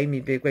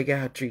 whakataimi pe koe ke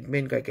ha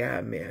treatment koe ke ha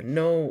mea.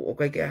 No, o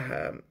koe ke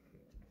ha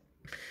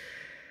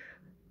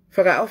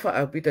whakaofa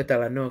au pito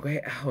tala noa koe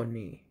he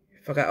ahoni.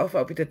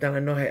 Whakaofa au pito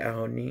tala noa he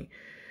ahoni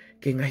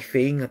ke ngai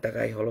whainga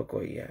takai holo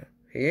koe ia.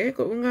 He,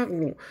 ko unga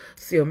ku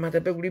si o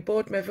mata pe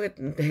report me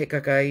whaka he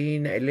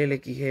kakaina e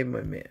lele ki he mo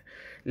mea.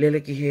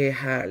 Lele ki he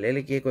ha,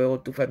 lele ki he koe o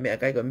tuwha mea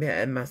kai koe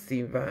mea e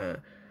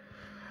masiva.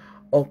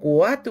 O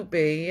kuatu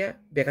pe ia,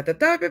 be kata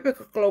tape pe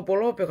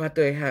klopolo pe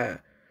kato e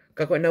ha.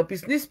 Ka koe nau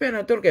business pe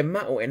nau tolu ke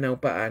mau e nau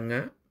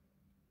paanga.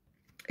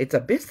 It's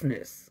a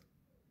business.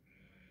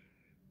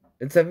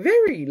 It's a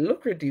very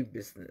lucrative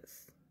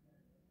business.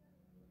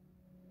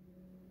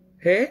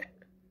 He?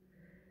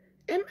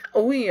 E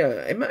mau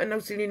ia, e maa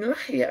nau silina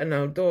lahi a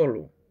nau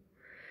tolu.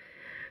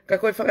 Ka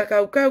koe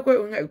whakakau koe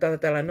unga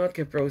utatala not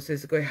ke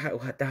process koe hau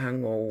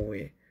hatahango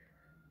ue.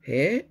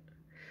 He?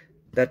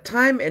 The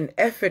time and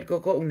effort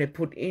ko une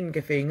put in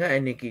ke whenga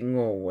ane ki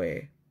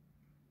ngowe.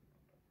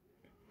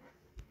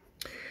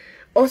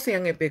 O se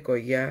ange pe ko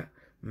ia,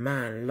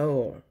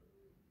 malo.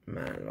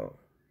 Malo.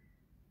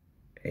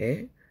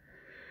 Eh?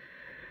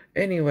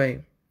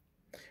 Anyway,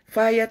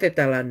 whaia te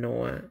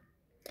talanoa.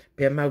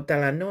 Pea mau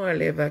talanoa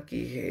lewa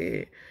ki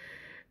he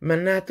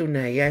manatu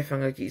na iai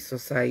whanga ki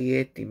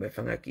society me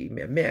whanga ki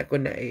mea ko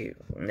na i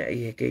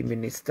he kei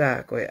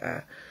minister koe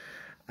a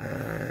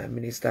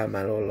minister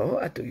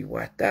malolo atu i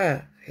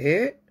wata.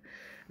 He?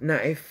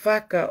 Na e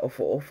whaka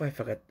ofo ofa e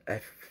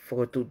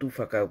whakatutu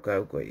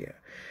whakaukau ko ia.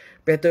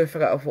 Pea toi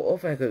whaka ofo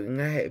ofa e ko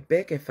ngaahi e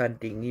peke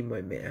fundingi mo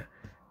mea.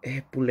 E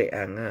pule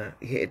anga,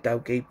 he tau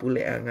kei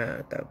pule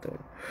anga tau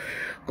tolu.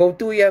 Kou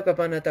tu ia ka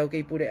pana tau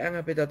kei pule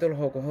anga pe tau tolu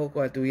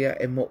hoko atu ia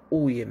e mo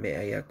ui e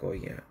mea ia ko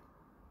ia.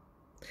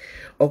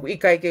 O i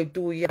kai kei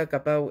tu ia ka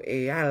pau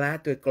e ala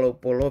atu e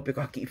klopolo pe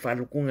ko haki i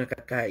whalukunga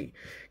ka kai.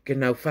 Ke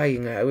nau whai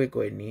ngā ue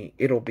koe ni,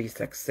 it'll be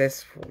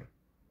successful.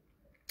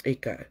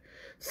 Ika,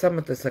 some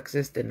of the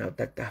success te nau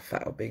takta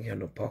whao being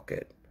in your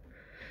pocket.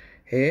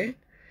 He?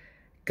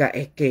 Ka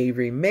e kei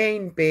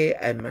remain pe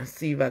a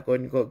masiva koe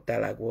ni kok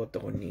tala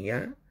kuoto ni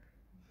ia.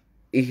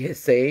 In the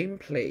same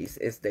place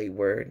as they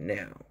were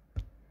now.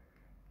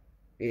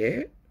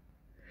 Yeah?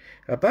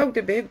 About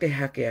the big te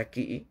hake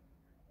aki.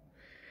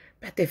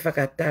 Pa te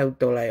whakatau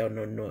tolai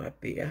ono noa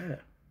pia.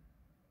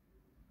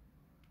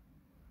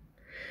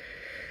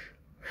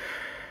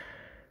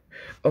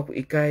 Oku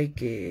ikai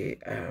ke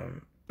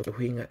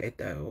huinga e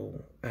tau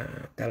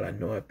tala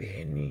noa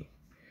piheni.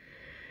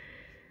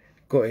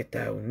 Ko e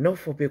tau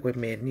nofo pe koe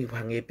me ni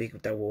hange pe ku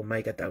tau o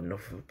mai ka tau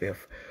nofo pe.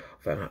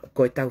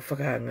 Ko e tau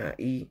whakanga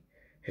i.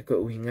 He koe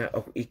uhinga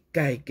o i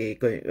kai ke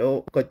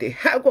ko te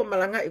hau ko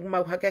malanga i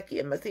mau hake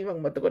aki e masiva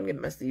matokon ke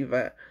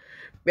masiva.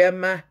 Pea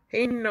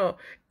mahino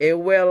e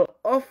well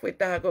off e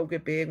taha ko ke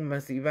pe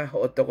masiva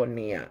ho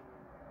tokonia.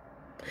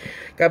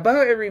 Ka bao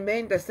e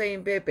remain the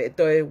same pepe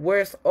to e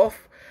worse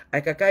off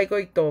ai ka kai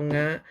ko i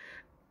tonga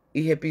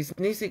i he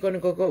business i kone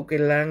koko ke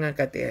langa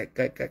ka te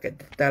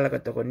tala ka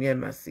tokonia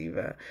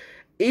masiva.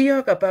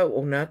 Iyo ka pau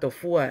o nā to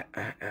fua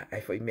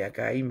ai fo i mea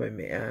ka i mo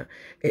mea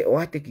e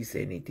oate ki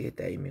se ni te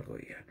taimi ko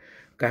ia.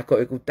 Ka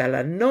ko e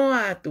kutala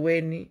noa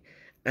atueni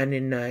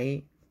ane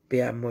nai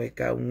pea moe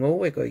ka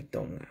ngou e ko i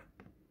tonga.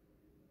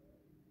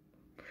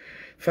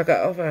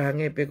 Whaka ofa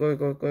hange pe koe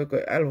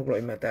alhoklo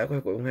i mata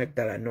koe ungai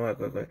tala noa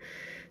koe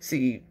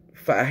si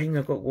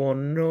whaahinga ko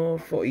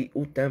no fo i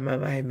uta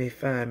mawahe me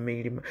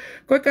whaamiri.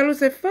 Koe kalu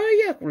se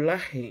whaia ku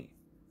lahi.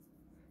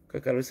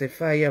 Koe kalu se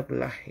whaia ku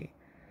lahi.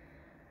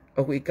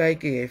 O ku ikai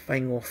ke e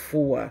whaingo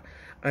fua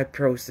ai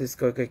process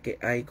koe ke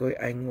ai koe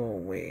ai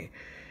ngowe.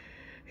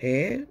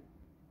 He?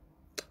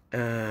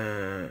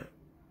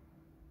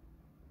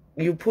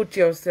 You put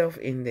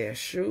yourself in their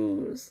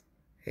shoes.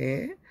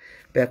 Eh?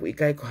 Pea ku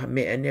ikai ko ha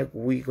mea nea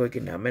ku ui koe ke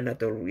nā mena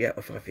toru ia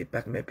o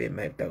whakawhipak me pe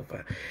mai tau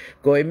wha.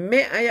 Ko e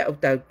mea ia o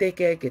tau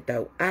teke ke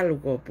tau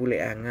alu ko pule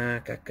a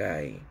ngā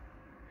kakai.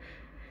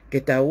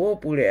 Ke tau o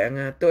pule a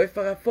ngā to e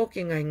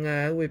whakafoki ngai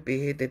ngā ue pe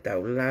he te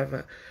tau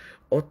lava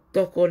o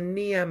toko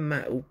nia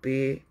ma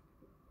upe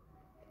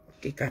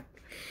ke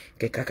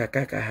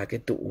kakakaka ha ke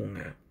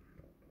tuunga.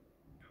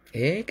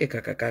 Ke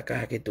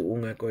kakakaka ha ke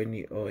tuunga koe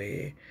ni o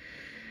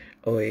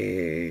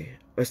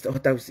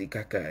tau si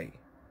kakai.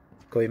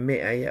 Koe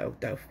mea ia o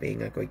tau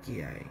whenga koe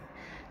ki ai.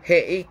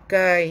 He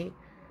ikai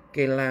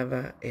ke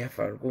lava e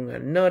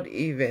wharukunga. Not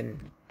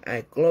even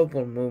a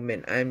global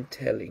movement, I'm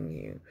telling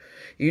you.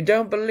 You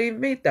don't believe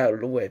me? Tau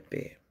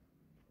luepe.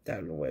 Tau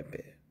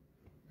luepe.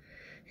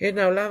 He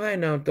nau lava e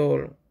nau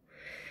tolu.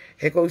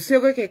 He kou sio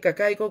koe ke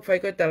kakai koe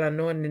whai koe tala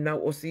noa ni nau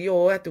o si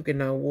o atu ke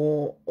nau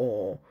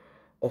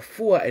o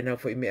fua e nau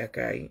fo i mea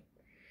kai.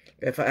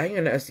 Pe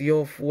whaahinga na si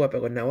o fua pe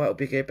ko nau au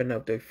pike pe nau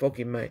toi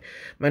foki mai.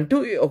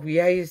 Mantu i o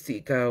kiai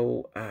si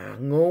kau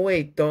ngoe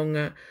i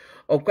tonga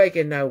o kai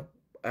ke nau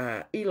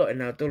ilo e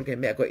nau tolu ke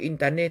mea ko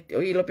internet.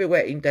 O ilo pe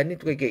wea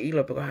internet koe ke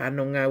ilo pe ko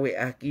hano ngawe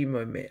a ki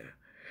mo mea.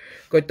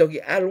 Ko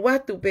toki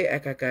aluatu pe a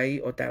kakai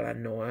o tala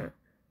noa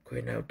koe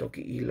nau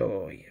toki ilo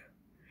o ia.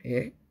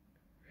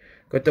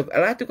 Ko toki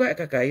alatu koe a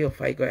kakai o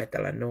whai koe a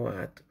tala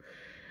noa atu.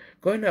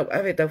 Ko nau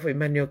ave tau foi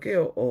manio ke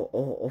o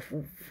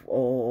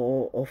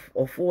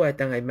fua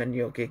tanga i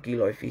manio ke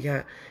kilo e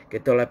fiha ke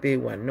tola pe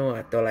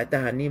wanoa tola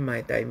taha ni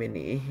mai taime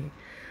ni ihi.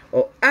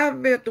 O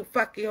ave tu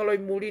whaki holo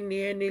i muri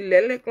ni e ni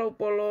lele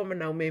klaupolo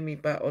manau me mi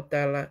pa o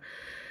tala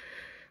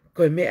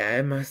koe mea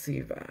e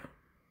masiva.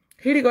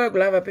 Hiri koe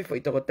kulava pe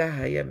foi toko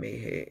taha ia me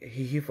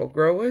he for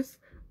growers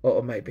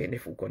o mai bene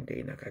fu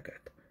container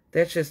kakata.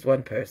 That's just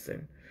one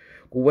person.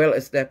 well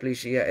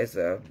established here as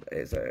a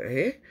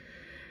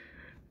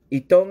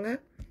Itonga,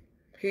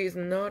 he's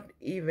not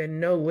even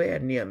nowhere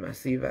near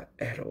Masiva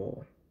at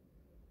all.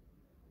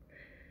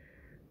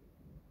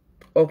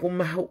 O ku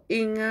mahu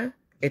inga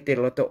e te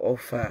loto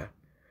ofa.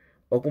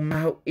 O ku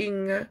mahu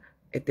inga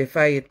e te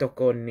whai e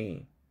toko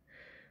ni.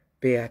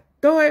 Pea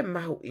toe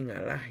mahu inga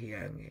lahi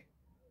ange.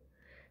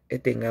 E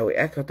te ngau e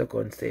aka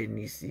toko nse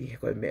nisi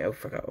koe mea au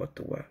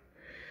whakaotua.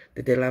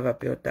 Te lava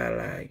peo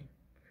tālai.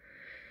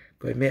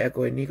 Koe mea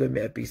koe ni koe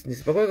mea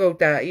business. Pa koe kau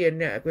tā ia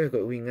nea koe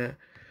koe uinga.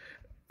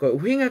 Koe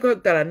uinga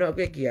koe tala noa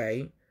koe ki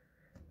ai.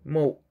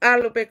 Mo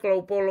alo pe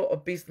global o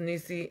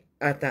businessi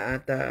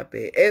ata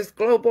pe. As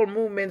global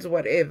movements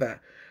whatever.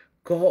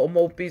 Ko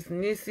mo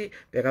businessi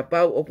pe ka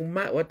pau o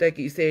kuma wata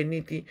ki se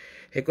niti.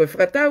 He koe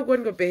whakatau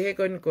koe koe pehe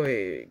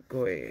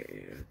koe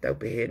tau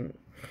pehen.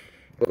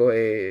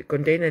 Koe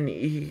container ni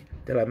ihi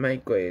tala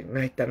mai koe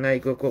ngai tangai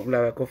koe koe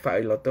lawa koe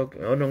whai loto.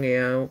 Ono nge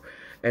au.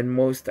 And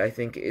most I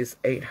think is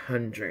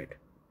 800.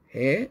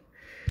 He?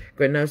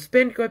 Koe now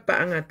spend koe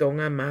paanga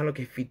tonga mahalo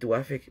ke fitu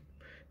afe.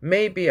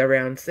 Maybe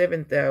around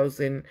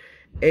 7,000,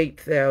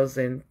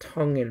 8,000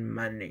 Tongan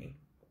money.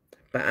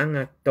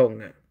 Paanga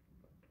tonga.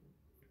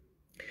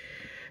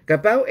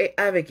 Kapau e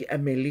ave ki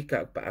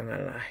Amerika paanga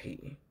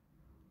lahi.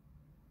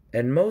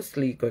 And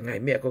mostly ko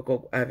ngai mea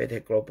ko ave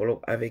te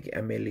global ave ki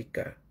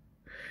Amerika.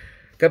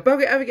 Kapau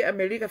ke ave ki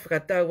Amerika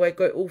whakatau wai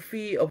koe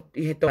ufi o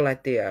i he tola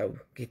te au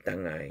ki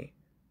tangai.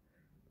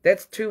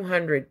 That's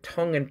 200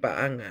 Tongan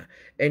paanga,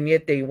 and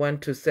yet they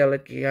want to sell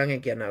it ki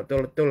ange ki anau,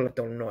 tola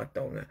noa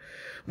tonga.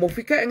 Mo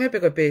whika inga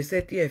pe koe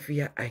peseti e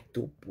fia ai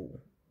tupu.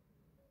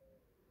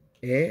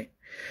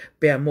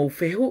 Pea mo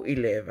whehu I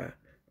lewa,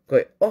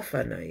 koe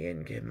ofa na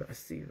ien ke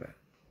Masiva.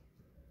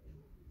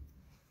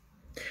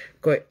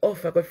 Koe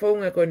ofa, koe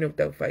whaunga koe nuk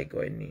tau whai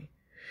koe ni.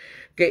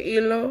 Ke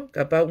ilo,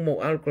 ka pau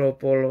mo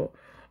alkolo polo,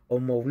 o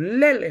mo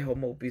lele ho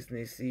mo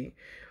businessi,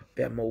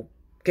 pea mo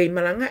kei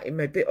malanga I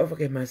mai pe ofa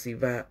ke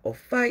Masiva o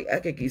whai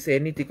ake ki se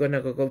niti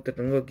kona ko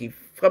koutatango ki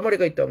whamore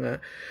koi tonga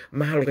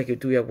mahalo ke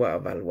tuia wa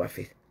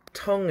avaluafe.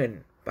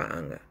 Tongan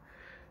paanga.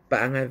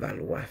 Paanga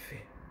avaluafe.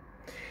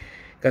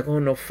 Ka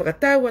kono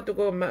whakatau atu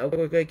ko ma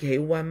koe ke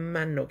he 1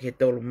 mano ke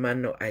tolu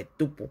mano ai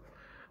tupu.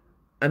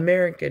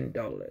 American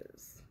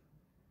dollars.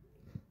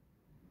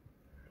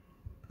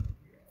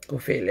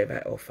 Ko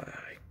wheleva ofa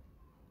ai.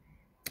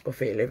 Ko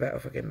wheleva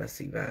ofa ke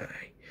Masiva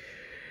ai.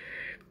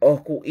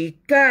 O ku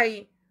I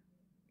kai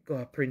ko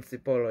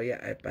principal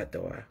ya ai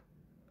patoa.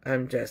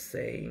 I'm just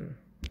saying.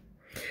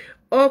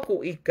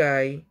 Oku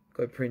ikai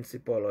ko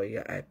principal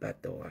ya ai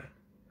patoa.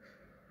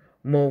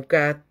 Mo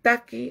ka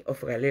taki o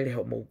whakalele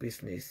ho mo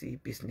business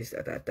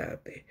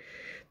atatape.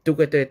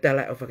 Tuka te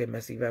tala o whake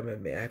Masiva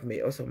me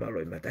oso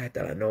malo I matahe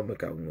tala no me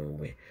kau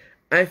ngowe.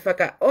 Ai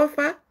whaka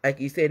ofa ai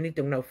ki se ni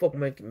tung nau fok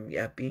me ki mi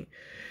api.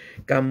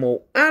 Ka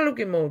mo alu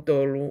ki mo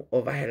tolu o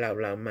vahe lau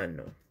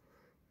mano.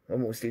 O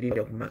mo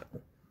silindok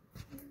mau.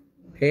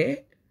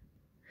 He?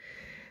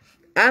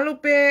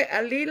 Alupe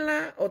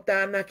alila o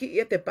tānaki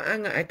ia te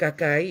paanga ai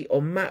kakai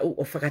o mau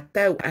o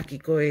whakatau aki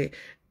koe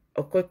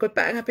o koe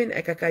paanga pen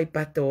ai kakai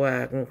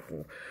patoa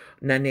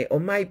nane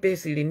o mai pe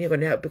silini ko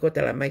ne hau piko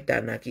tala mai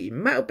tānaki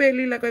mau pe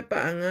lila koe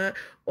paanga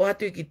o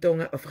atu ki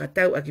tonga o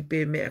whakatau aki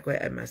pe mea koe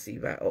ai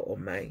Masiva o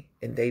mai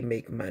and they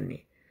make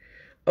money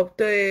o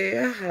te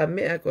aha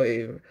mea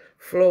koe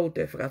flow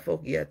te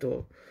whakafoki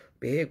ato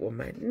pe o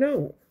mai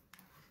no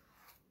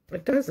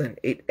it doesn't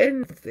it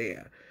ends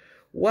there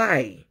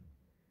why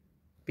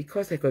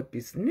because I got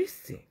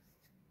business.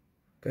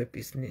 Got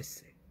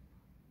business.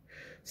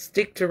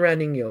 Stick to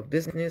running your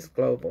business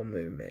global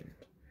movement.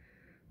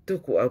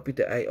 Tuku au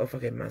pita ai ofa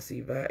ke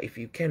Masiva. If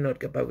you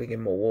cannot kapau ke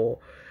mo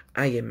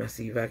ai e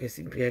Masiva ke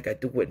simplia ka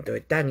tuku ento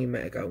e tangi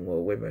mai ka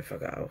ngo we me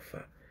whaka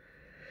ofa.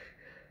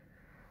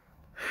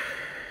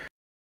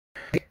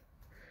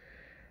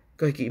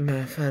 Koe ki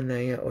maa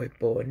whanai a oi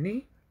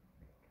pōni.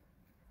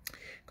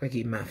 Koe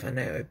ki maa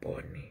whanai a oi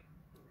pōni.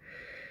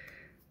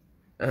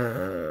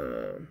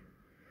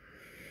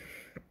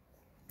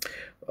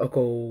 O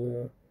ko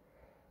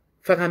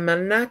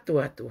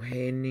whakamanatu atu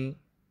heni.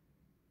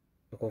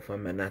 O ko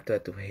whamanatu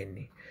atu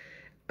heni.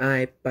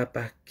 Ai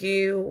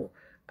papakiu,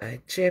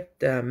 ai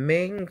chapter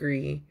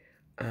mengri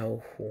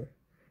auhu.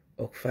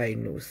 O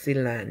whainu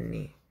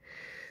silani.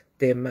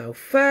 Te mau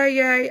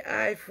whai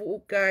ai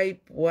fukai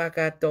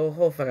puaka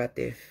toho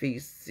whakate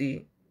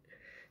fisi.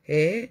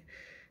 He?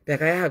 Pea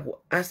kai haku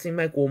asi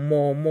mai ko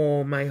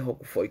mō mai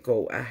hoku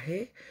whoikou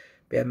ahe.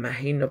 Pea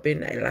mahino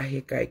pena I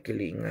lahi kai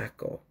kili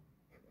ngako.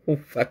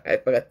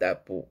 Whakai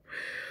whakatapu.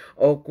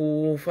 O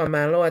ku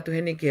whamalo atu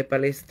heni ki he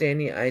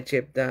Palestini ai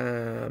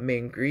chapter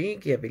mengri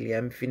ki a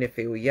William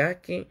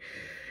Finefeuiaki.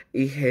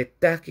 I he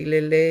taki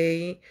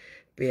lelei.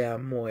 Pea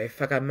mo e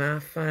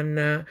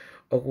whakamawhana.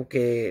 O ku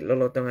ke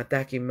lolotonga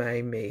taki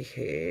mai me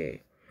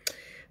he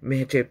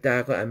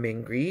chapter ko a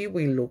mengri.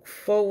 We look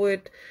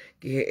forward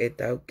ki he e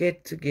tau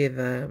get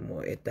together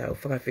mo e tau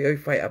whakawhioi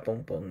whai a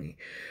pongpongi.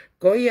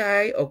 Ko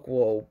iai o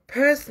kuo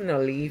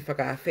personally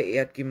whakawhi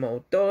at ki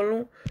mo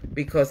tolu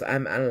because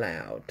I'm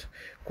allowed.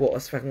 Ko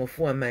os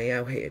whakangofua mai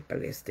au he e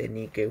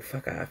Palestini ke u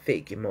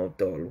whakawhi ki mo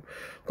tolu.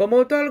 Ko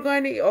mo tolu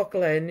koe ni i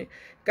Auckland,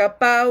 ka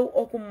pau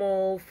o ku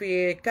mo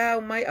whie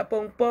kau mai a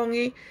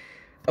pongpongi.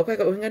 O kai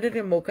ka uhinga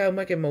nere mo kau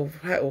mai ke mo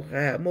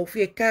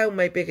whie kau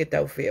mai pe ke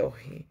tau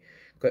whiohi.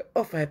 Koe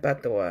ofa he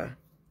patoa.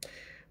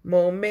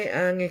 Mo me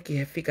ange ki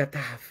he whika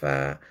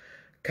taha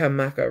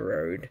Kamaka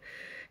Road.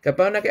 Ka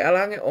pauna ke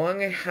alange o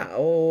ange ha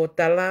o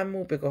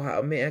talamu pe ko ha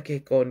o mea ke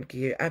kon ki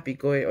he api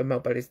koe o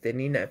mau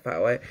Palestinina e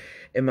whaoe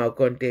e mau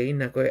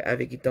konteina koe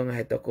awe ki tonga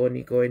he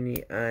tokoni koe ni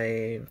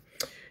ai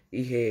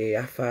I he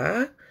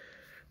awha.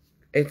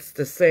 It's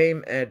the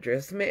same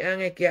address. Me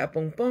ange ki a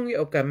pongpongi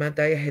o ka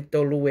matai he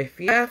tolu e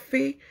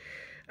whiawhi.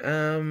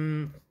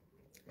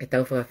 E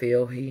tau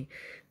whawhiohi.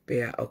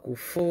 Pea oku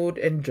food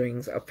and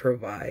drinks are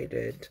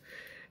provided.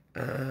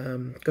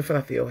 Ka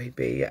whawhiohi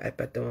pea e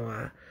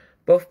patoa.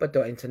 Both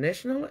Patoa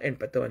International and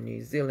Patoa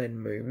New Zealand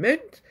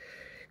movement.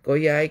 Ko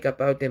iai ka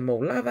pau te mau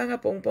lavanga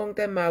pongpong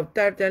te mau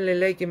tarta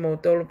lele ki mau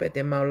tolu pe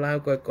te mau lau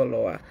koe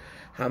koloa.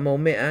 Ha mau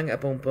meanga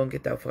pongpong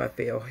ki tau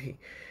whawhiohi.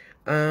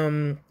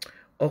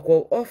 O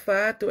ko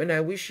ofa atu, and I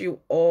wish you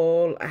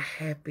all a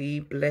happy,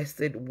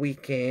 blessed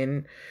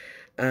weekend.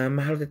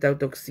 Mahalo te tau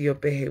toksio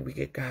pehe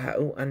wike ka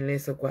hau,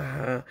 unless o kwa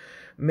ha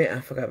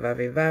mea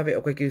whakavave,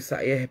 o koe ki usa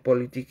ia he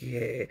politiki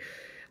he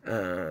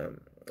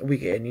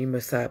wike ni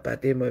ma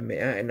sāpate mo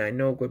mea, and I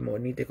know koe mo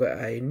ni te koe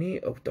ai ni,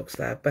 o tok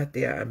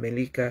sāpate a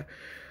Amerika,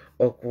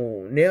 o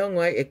ko neo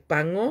ngai ek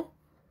pango,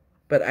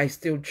 but I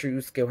still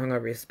choose ke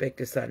hanga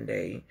respect to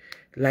Sunday,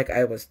 like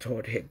I was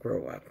taught he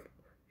grow up.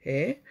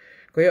 He?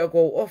 Koe o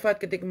ko ofat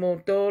ke te mo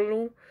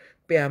tolu,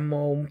 pea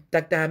mo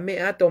takta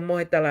mea to mo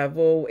he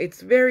talavo.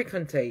 It's very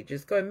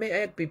contagious. Koe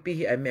mea ek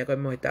pipihi ai mea koe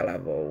mo he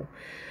talavo.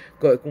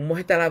 Koe ku mo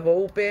he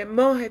talavo upe,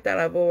 mo he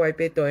talavo ai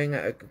pe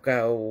toenga e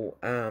kukau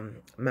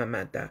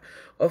mamata.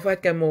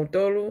 Ofat ke mo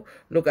tolu,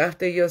 look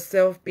after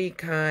yourself, be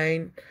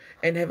kind,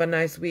 and have a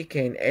nice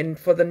weekend. And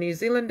for the New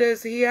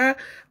Zealanders here,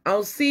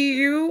 I'll see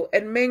you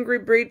at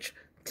Mangry Bridge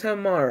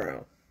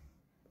tomorrow.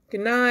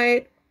 Good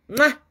night.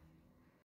 Mwah!